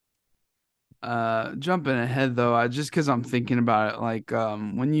but jumping ahead though, I just because I'm thinking about it, like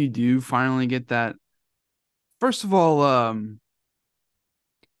when you do finally get that, first of all,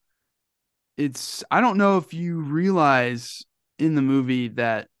 it's I don't know if you realize in the movie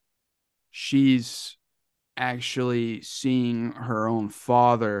that she's actually seeing her own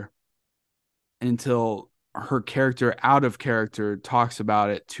father until her character out of character talks about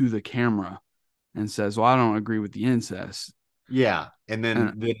it to the camera and says, well, I don't agree with the incest. yeah. And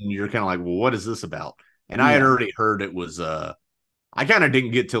And then you're kind of like, well, what is this about? And I had yeah, already heard it was I kind of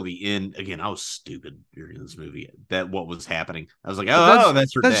didn't get till the end. Again, I was stupid during this movie. That what was happening. I was like, but oh,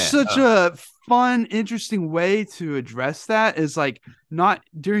 that's her that's dad. such Oh. a fun, interesting way to address that, is like not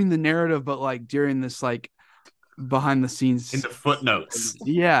during the narrative, but like during this like behind the In scenes. the footnotes.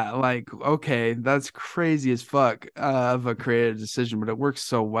 Yeah, like okay, that's crazy as fuck of a creative decision, but it works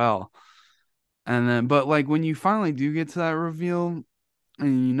so well. And then, but like when you finally do get to that reveal,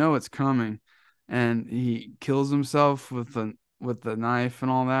 and you know it's coming, and he kills himself with the knife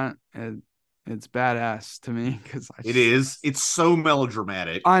and all that, it's badass to me because It is. It's so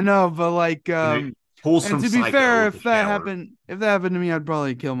melodramatic. I know, but like And it pulls and from to be Psycho fair, with the shower. if that happened to me, I'd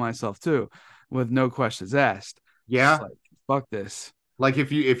probably kill myself too, with no questions asked. Just Yeah. like fuck this. Like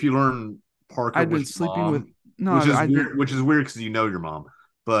if you learn Parker I'd was been your sleeping with mom, no, which is I'd been weird, because you know your mom.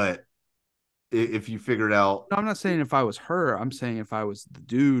 But if you figured out, no, I'm not saying if I was her. I'm saying if I was the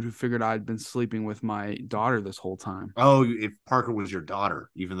dude who figured I'd been sleeping with my daughter this whole time. oh, if Parker was your daughter,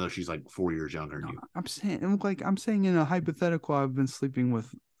 even though she's like 4 years younger than No, you. I'm saying in a hypothetical, I've been sleeping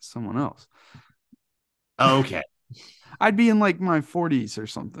with someone else. Okay. I'd be in like my 40s or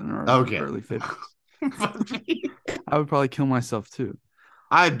something, or Okay. early 50s. I would probably kill myself too.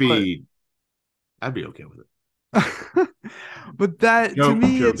 I'd But be I'd be okay with it. but that to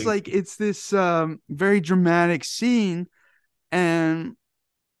me, it's Joking. like it's this very dramatic scene, and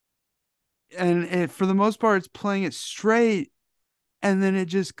for the most part, it's playing it straight. And then it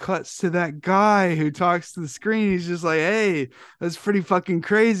just cuts to that guy who talks to the screen. He's just like, "Hey, that's pretty fucking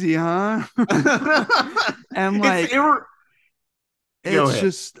crazy, huh?" And it's like, it, Go it's ahead.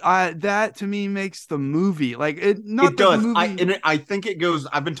 just that to me makes the movie like it. Not It that the does. movie. I think it goes.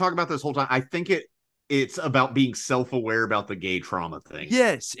 I've been talking about this whole time. I think it's about being self-aware about the gay trauma thing,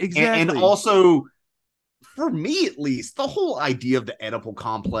 Yes, and exactly. also for me at least, the whole idea of the Oedipal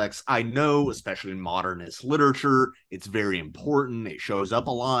complex. I know, especially in modernist literature, it's very important. It shows up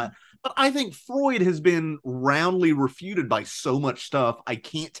a lot, But I think Freud has been roundly refuted by so much stuff. I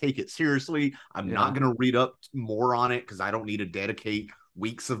can't take it seriously. I'm not Yeah. going to read up more on it because I don't need to dedicate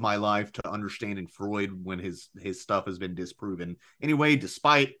weeks of my life to understanding Freud when his stuff has been disproven anyway,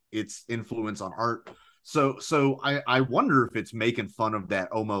 despite its influence on art. So I wonder if it's making fun of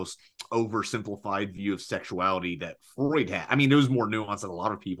that almost oversimplified view of sexuality that Freud had. I mean, it was more nuanced than a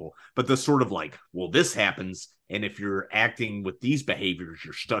lot of people, but the sort of like, well, this happens, and if you're acting with these behaviors,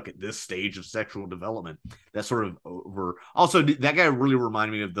 you're stuck at this stage of sexual development. That sort of over. Also, that guy really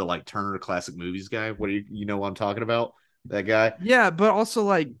reminded me of the like Turner Classic Movies guy. What do you know what I'm talking about? That guy. Yeah, but also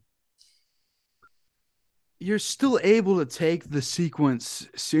like you're still able to take the sequence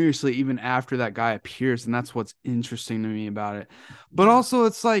seriously even after that guy appears, and that's what's interesting to me about it. But also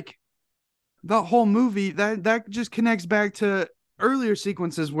it's like the whole movie that just connects back to earlier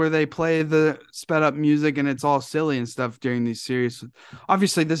sequences where they play the sped up music and it's all silly and stuff during these series.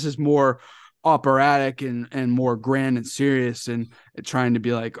 Obviously this is more operatic and more grand and serious and trying to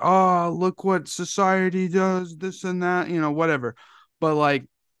be like, oh, look what society does, this and that, whatever. But like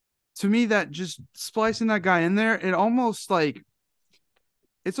to me, that just splicing that guy in there,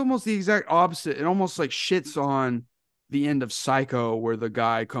 it's almost the exact opposite. It almost like shits on the end of Psycho, where the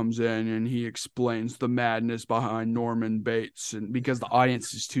guy comes in and he explains the madness behind Norman Bates, and because the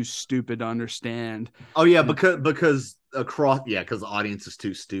audience is too stupid to understand. Oh yeah, And, because the audience is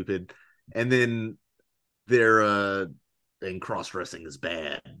too stupid, and then they're and cross dressing is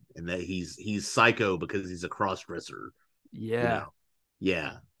bad, and that he's psycho because he's a cross dresser. You yeah, know,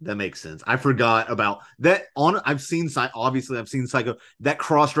 yeah, that makes sense. I forgot about that. I've seen Psycho. That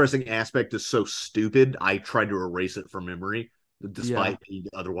cross dressing aspect is so stupid. I tried to erase it from memory, yeah, despite being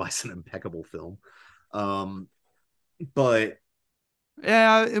otherwise an impeccable film. Um, but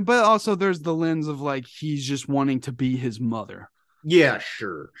yeah. But also, there's the lens of like he's just wanting to be his mother. yeah,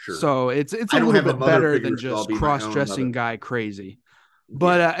 sure. So it's a I don't little have a bit mother better figure, than so I'll just be my own cross-dressing mother. guy crazy.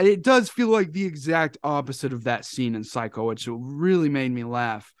 But Yeah, it does feel like the exact opposite of that scene in Psycho, which really made me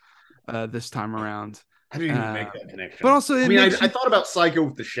laugh this time around. I didn't even make Uh, that but connection. also, I it mean, I, makes I you, thought about Psycho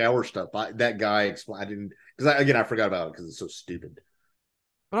with the shower stuff. That guy explained. I didn't because again I forgot about it because it's so stupid.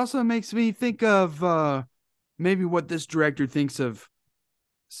 but also it makes me think of maybe what this director thinks of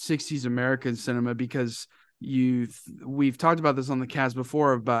 60s American cinema because we've talked about this on the cast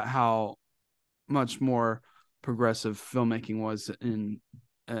before about how much more progressive filmmaking was in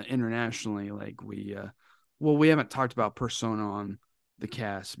internationally. Like we haven't talked about Persona on the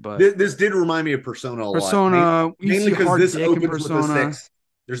cast, but This did remind me of Persona a lot, Persona, you mainly see because hard this dick in opens with a Persona. six.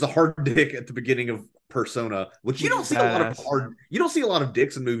 There's a hard dick at the beginning of Persona, which you Which don't is see a lot of badass. hard. You don't see a lot of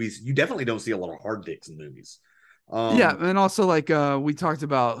dicks in movies. You definitely don't see a lot of hard dicks in movies. Yeah, Um, and also like we talked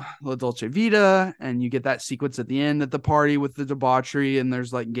about La Dolce Vita, and you get that sequence at the end at the party with the debauchery, and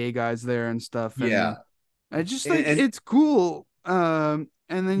there's like gay guys there and stuff, yeah, and it's just like and it's cool. And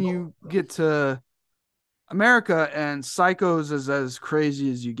then you get to America, and Psychos is as crazy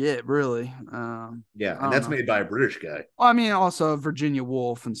as you get, really. yeah, I and don't that's know. made by a British guy, Well, I mean, also Virginia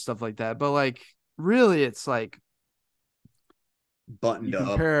Woolf and stuff like that, but like really, it's like you buttoned up.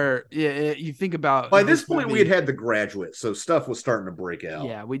 compare. Yeah, you think By about this this point, we had movie. had The Graduate, so stuff was starting to break out.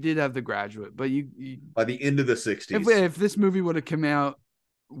 Yeah, we did have The Graduate, but you By the end of the if 60s. if this movie would have come out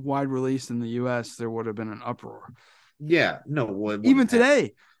wide release in the U.S., there would have been an uproar. Yeah, no, well, it Even wouldn't have.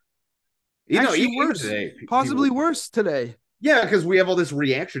 today, actually Even worse, today, possibly people. worse today, Yeah, because we have all this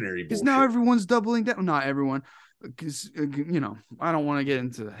reactionary because now bullshit. everyone's doubling down. Not everyone, because I don't want to get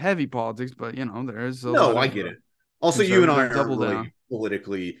into heavy politics, but there's a lot No, I of get it. Also, you and I conservative aren't double down. really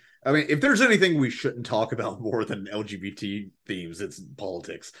politically. I mean, if there's anything we shouldn't talk about more than LGBT themes, it's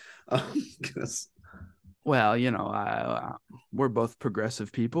politics. 'Cause- Well, we're both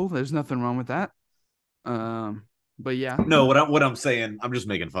progressive people. There's nothing wrong with that. Um, but yeah, no, what I'm saying, I'm just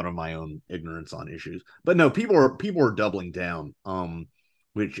making fun of my own ignorance on issues. But no, people are doubling down.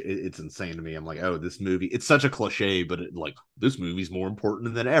 Which it's insane to me. I'm like, oh, this movie, it's such a cliche, but like this movie's more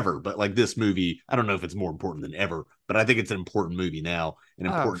important than ever. But like this movie, I don't know if it's more important than ever, but I think it's an important movie now and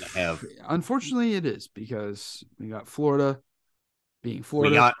important to have. unfortunately, it is because we got Florida being We Florida.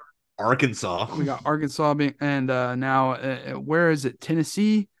 got Arkansas. We got Arkansas being, and now where is it?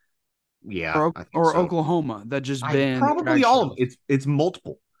 Tennessee Yeah, or I think or so. Oklahoma that just I banned probably drag all of them. shows. It's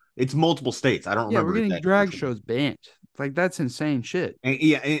multiple. It's multiple states. I don't Yeah, we're remember getting exactly drag which one. shows banned. Like that's insane shit. And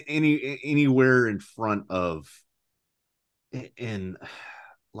yeah, anywhere in front of in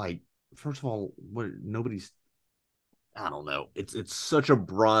like first of all, what nobody's I don't know. It's such a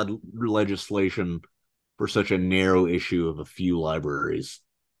broad legislation for such a narrow issue of a few libraries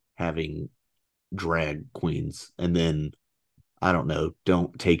having drag queens, and then I don't know,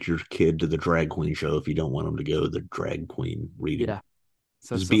 don't take your kid to the drag queen show if you don't want them to go to the drag queen reading. Yeah.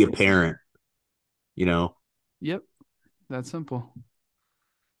 So Just be a simple. parent, you know, Yep. That's simple.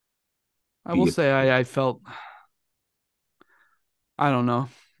 I will be a say I felt I don't know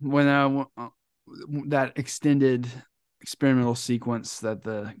when that extended experimental sequence that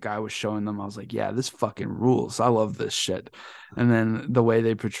the guy was showing them, I was like, yeah, this fucking rules. I love this shit. And then the way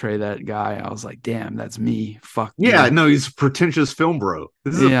they portray that guy, I was like, damn, that's me. Fuck yeah, yeah. no, he's a pretentious film bro.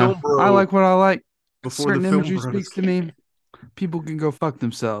 This is a Yeah. film I bro like what I like. before the Certain film imagery bros speaks to came. me. People can go fuck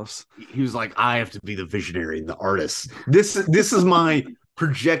themselves. He was like, I have to be the visionary and the artist. This is my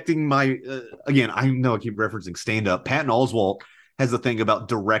projecting my again. I know I keep referencing stand up. Patton Oswalt has a thing about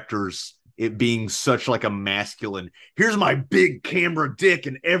directors it being such like a masculine. Here's my big camera dick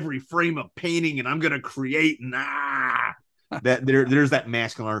in every frame of painting, and I'm gonna create that there's that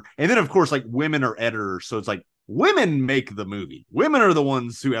masculine. And then of course like women are editors, so it's like women make the movie. Women are the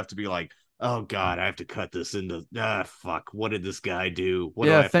ones who have to be like, oh God, I have to cut this into fuck. What did this guy do? What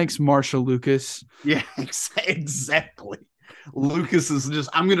do Yeah, I have thanks, Marsha Lucas. yeah, exactly. Lucas is just,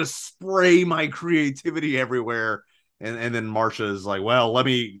 I'm gonna spray my creativity everywhere. And then Marsha is like, well, let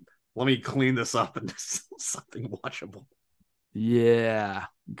me clean this up into something watchable. Yeah.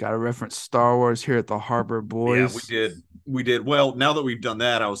 Gotta reference Star Wars here at the Harbor Yeah, we Boys. did. We did. Well, now that we've done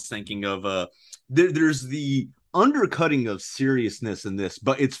that, I was thinking of there's the undercutting of seriousness in this,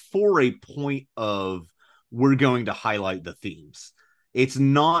 but it's for a point of we're going to highlight the themes. It's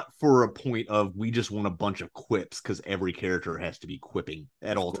not for a point of we just want a bunch of quips because every character has to be quipping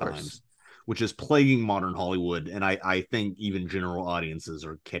at all times, which is plaguing modern Hollywood. And I think even general audiences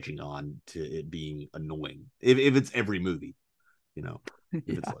are catching on to it being annoying. If it's every movie, you know, if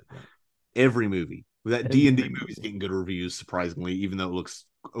Yeah. it's like that. Every movie. That D&D movie's getting good reviews, surprisingly, even though it looks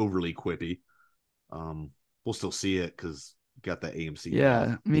overly quippy. We'll still see it because got the AMC.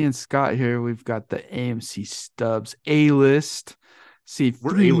 Yeah, me and Scott here, we've got the AMC Stubs A-list. See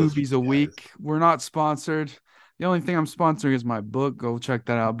We're 3 A-list movies a guys. week. We're not sponsored. The only thing I'm sponsoring is my book. Go check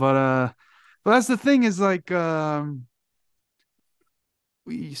that out. But that's the thing is like yeah,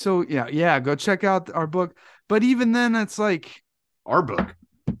 go check out our book. But even then it's like Our book.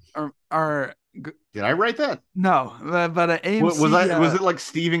 our Did I write that? no, but Was AMC I was it like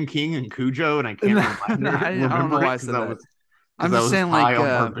Stephen King and Cujo and I can't I don't know remember why it I because said I that. was I'm because I just was saying high like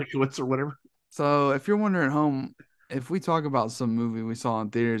on barbiturates or whatever. so if you're wondering at home, if we talk about some movie we saw in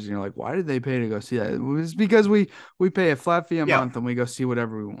theaters and you're like, why did they pay to go see that? It's because we pay a flat fee a Yeah, month and we go see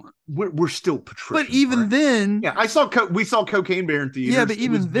whatever we want. we're still But patricians, even right? then, Yeah, we saw Cocaine Bear in yeah, theaters. but It was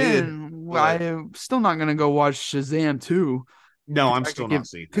even mid, then, but I'm still not gonna go watch Shazam 2 no, because I'm I still not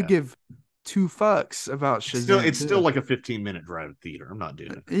seeing could that. give 2 fucks about Shazam It's still 2. like a 15-minute drive to theater. I'm not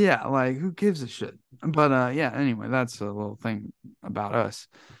doing it. Yeah, like who gives a shit? But yeah, anyway, that's a little thing about us.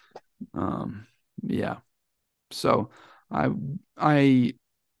 Um yeah. So I I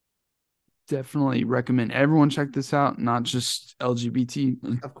definitely recommend everyone check this out, not just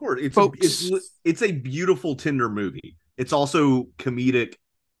LGBT Of course, folks. it's a beautiful tender movie. It's also comedic.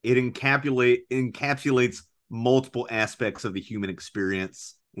 It encapsulates multiple aspects of the human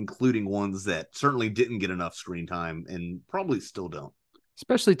experience, including ones that certainly didn't get enough screen time and probably still don't.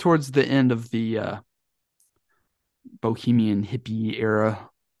 Especially towards the end of the bohemian hippie era.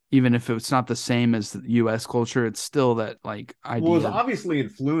 Even if it's not the same as the US culture, it's still that like Well, it was idea. obviously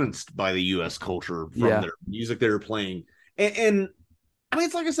influenced by the U.S. culture from Yeah. their music they were playing, and I mean,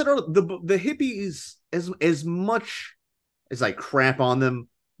 it's like I said earlier, the hippies, as much as I crap on them,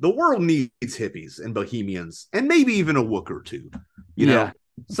 the world needs hippies and bohemians, and maybe even a wook or two. You Yeah. know, Of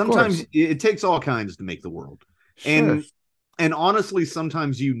course. sometimes it takes all kinds to make the world, Sure. and and honestly,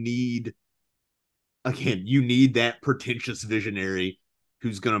 sometimes you need that pretentious visionary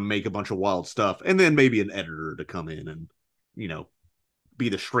who's going to make a bunch of wild stuff, and then maybe an editor to come in and you know be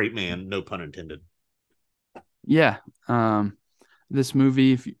the straight man, no pun intended. Yeah. This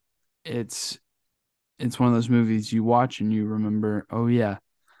movie it's it's one of those movies you watch and you remember, oh yeah,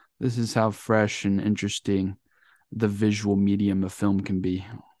 this is how fresh and interesting the visual medium of film can be.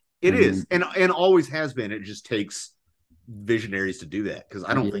 It And is, then, and always has been. It just takes visionaries to do that because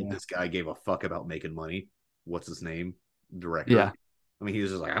I don't think yeah, this guy gave a fuck about making money. What's his name? yeah, Director. I mean, he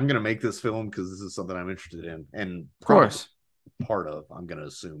was just like, I'm going to make this film because this is something I'm interested in, and of probably course. part of. I'm going to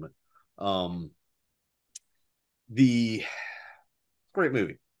assume it. The great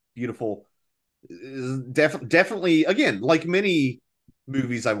movie, beautiful, definitely. Again, like many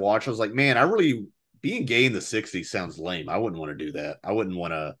movies I watch, I was like, man, I really being gay in the '60s sounds lame. I wouldn't want to do that. I wouldn't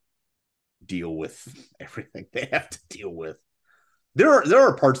want to deal with everything they have to deal with. There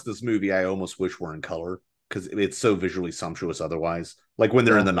are parts of this movie I almost wish were in color because it's so visually sumptuous otherwise. Like when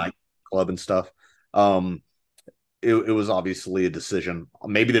they're in Yeah. the nightclub and stuff. Um, it was obviously a decision.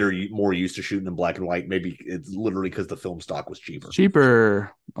 Maybe they're more used to shooting in black and white. Maybe it's literally because the film stock was cheaper.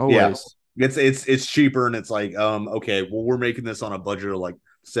 Cheaper, Yeah, always. it's cheaper, and it's like, okay, well, we're making this on a budget of like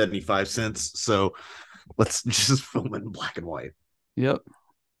 75 cents, so let's just film it in black and white. Yep.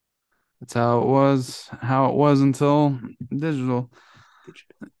 That's how it was. How it was until digital.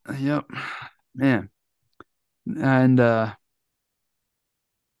 Yep. Man. And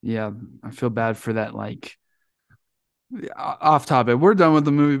yeah, I feel bad for that. Like off topic. We're done with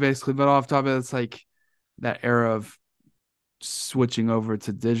the movie basically, but off topic, it's like that era of switching over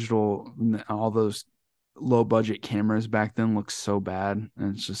to digital. All those low budget cameras back then looked so bad.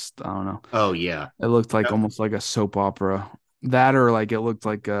 And it's just, I don't know. Oh yeah, It looked like almost like a soap opera. That or like it looked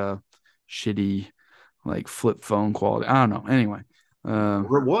like a shitty like flip phone quality. I don't know. Anyway.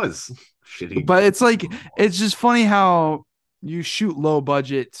 or it was shitty. But it's like it's just funny how you shoot low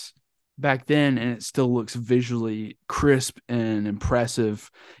budgets back then and it still looks visually crisp and impressive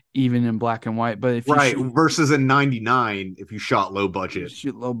even in black and white. But if you Right, versus in '99, if you shot low budget,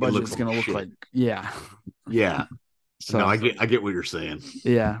 shoot low it budget, looks it's gonna like look shit. like yeah. Yeah, So no, I get what you're saying.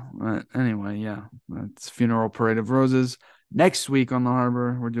 yeah. Anyway, yeah. That's Funeral Parade of Roses. Next week on the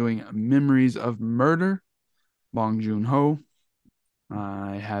Harbor, we're doing Memories of Murder, Bong Joon-ho.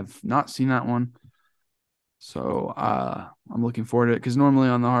 I have not seen that one. So I'm looking forward to it because normally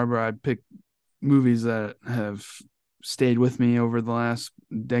on the Harbor I pick movies that have stayed with me over the last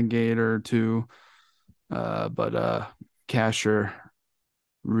decade or two. But Casher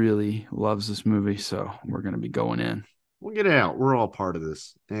really loves this movie, so we're gonna be going in. We'll get it out. We're all part of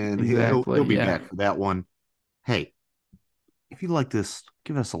this, and Exactly. he'll be Yeah. back for that one. Hey, if you like this,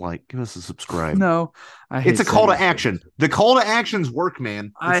 give us a like, give us a subscribe. No, I hate It's a call to saying action. The call to actions work, man.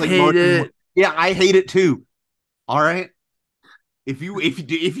 It's I like hate it. Yeah, I hate it too. All right. If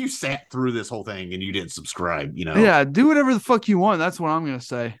you sat through this whole thing and you didn't subscribe, you know. Yeah, do whatever the fuck you want. That's what I'm gonna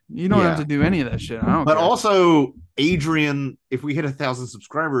say. You don't have Yeah. to do any of that shit. I don't But care. also, Adrian, if we hit 1,000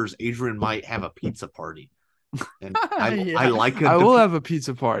 subscribers, Adrian might have a pizza party. And Yeah, I like it. I will have a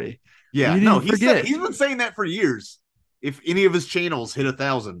pizza party. Yeah, You no, didn't forget. he's been saying that for years. If any of his channels hit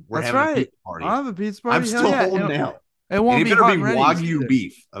 1,000, we're That's having a right. pizza party. I'll have a pizza party. I'm Hell still yeah. holding out. It won't And be it better hot be and ready Wagyu either.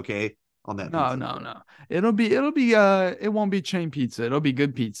 beef, okay? On that No, pizza. no. It'll be it won't be chain pizza. It'll be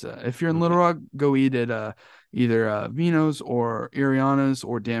good pizza. If you're in Little Rock, go eat at either Vino's or Ariana's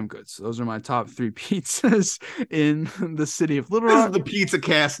or Damn Goods. Those are my top 3 pizzas in the city of Little This Rock. is the pizza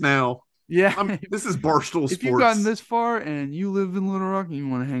cast now. Yeah. This is Barstool Sports. If you've gotten this far and you live in Little Rock and you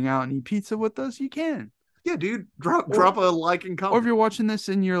want to hang out and eat pizza with us, you can. Yeah, dude. Drop a like and comment. Or if you're watching this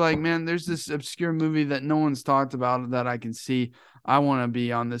and you're like, man, there's this obscure movie that no one's talked about that I can see. I want to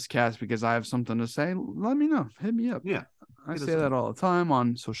be on this cast because I have something to say. Let me know. Hit me up. Yeah. I say that all the time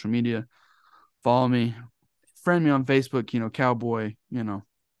on social media. Follow me. Friend me on Facebook, Kowboy.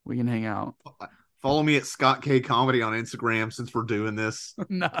 We can hang out. Follow me at Scott K Comedy on Instagram since we're doing this.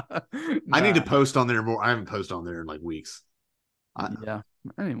 Nah. I need to post on there more. I haven't posted on there in like weeks. Yeah.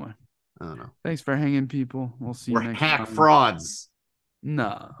 Anyway. I don't know. Thanks for hanging, people. We'll see We're you next hack time. frauds.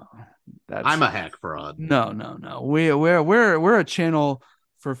 No. I'm a hack fraud. No. We're a channel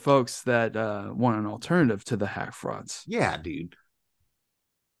for folks that want an alternative to the hack frauds. Yeah, dude.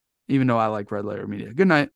 Even though I like Red Letter Media. Good night.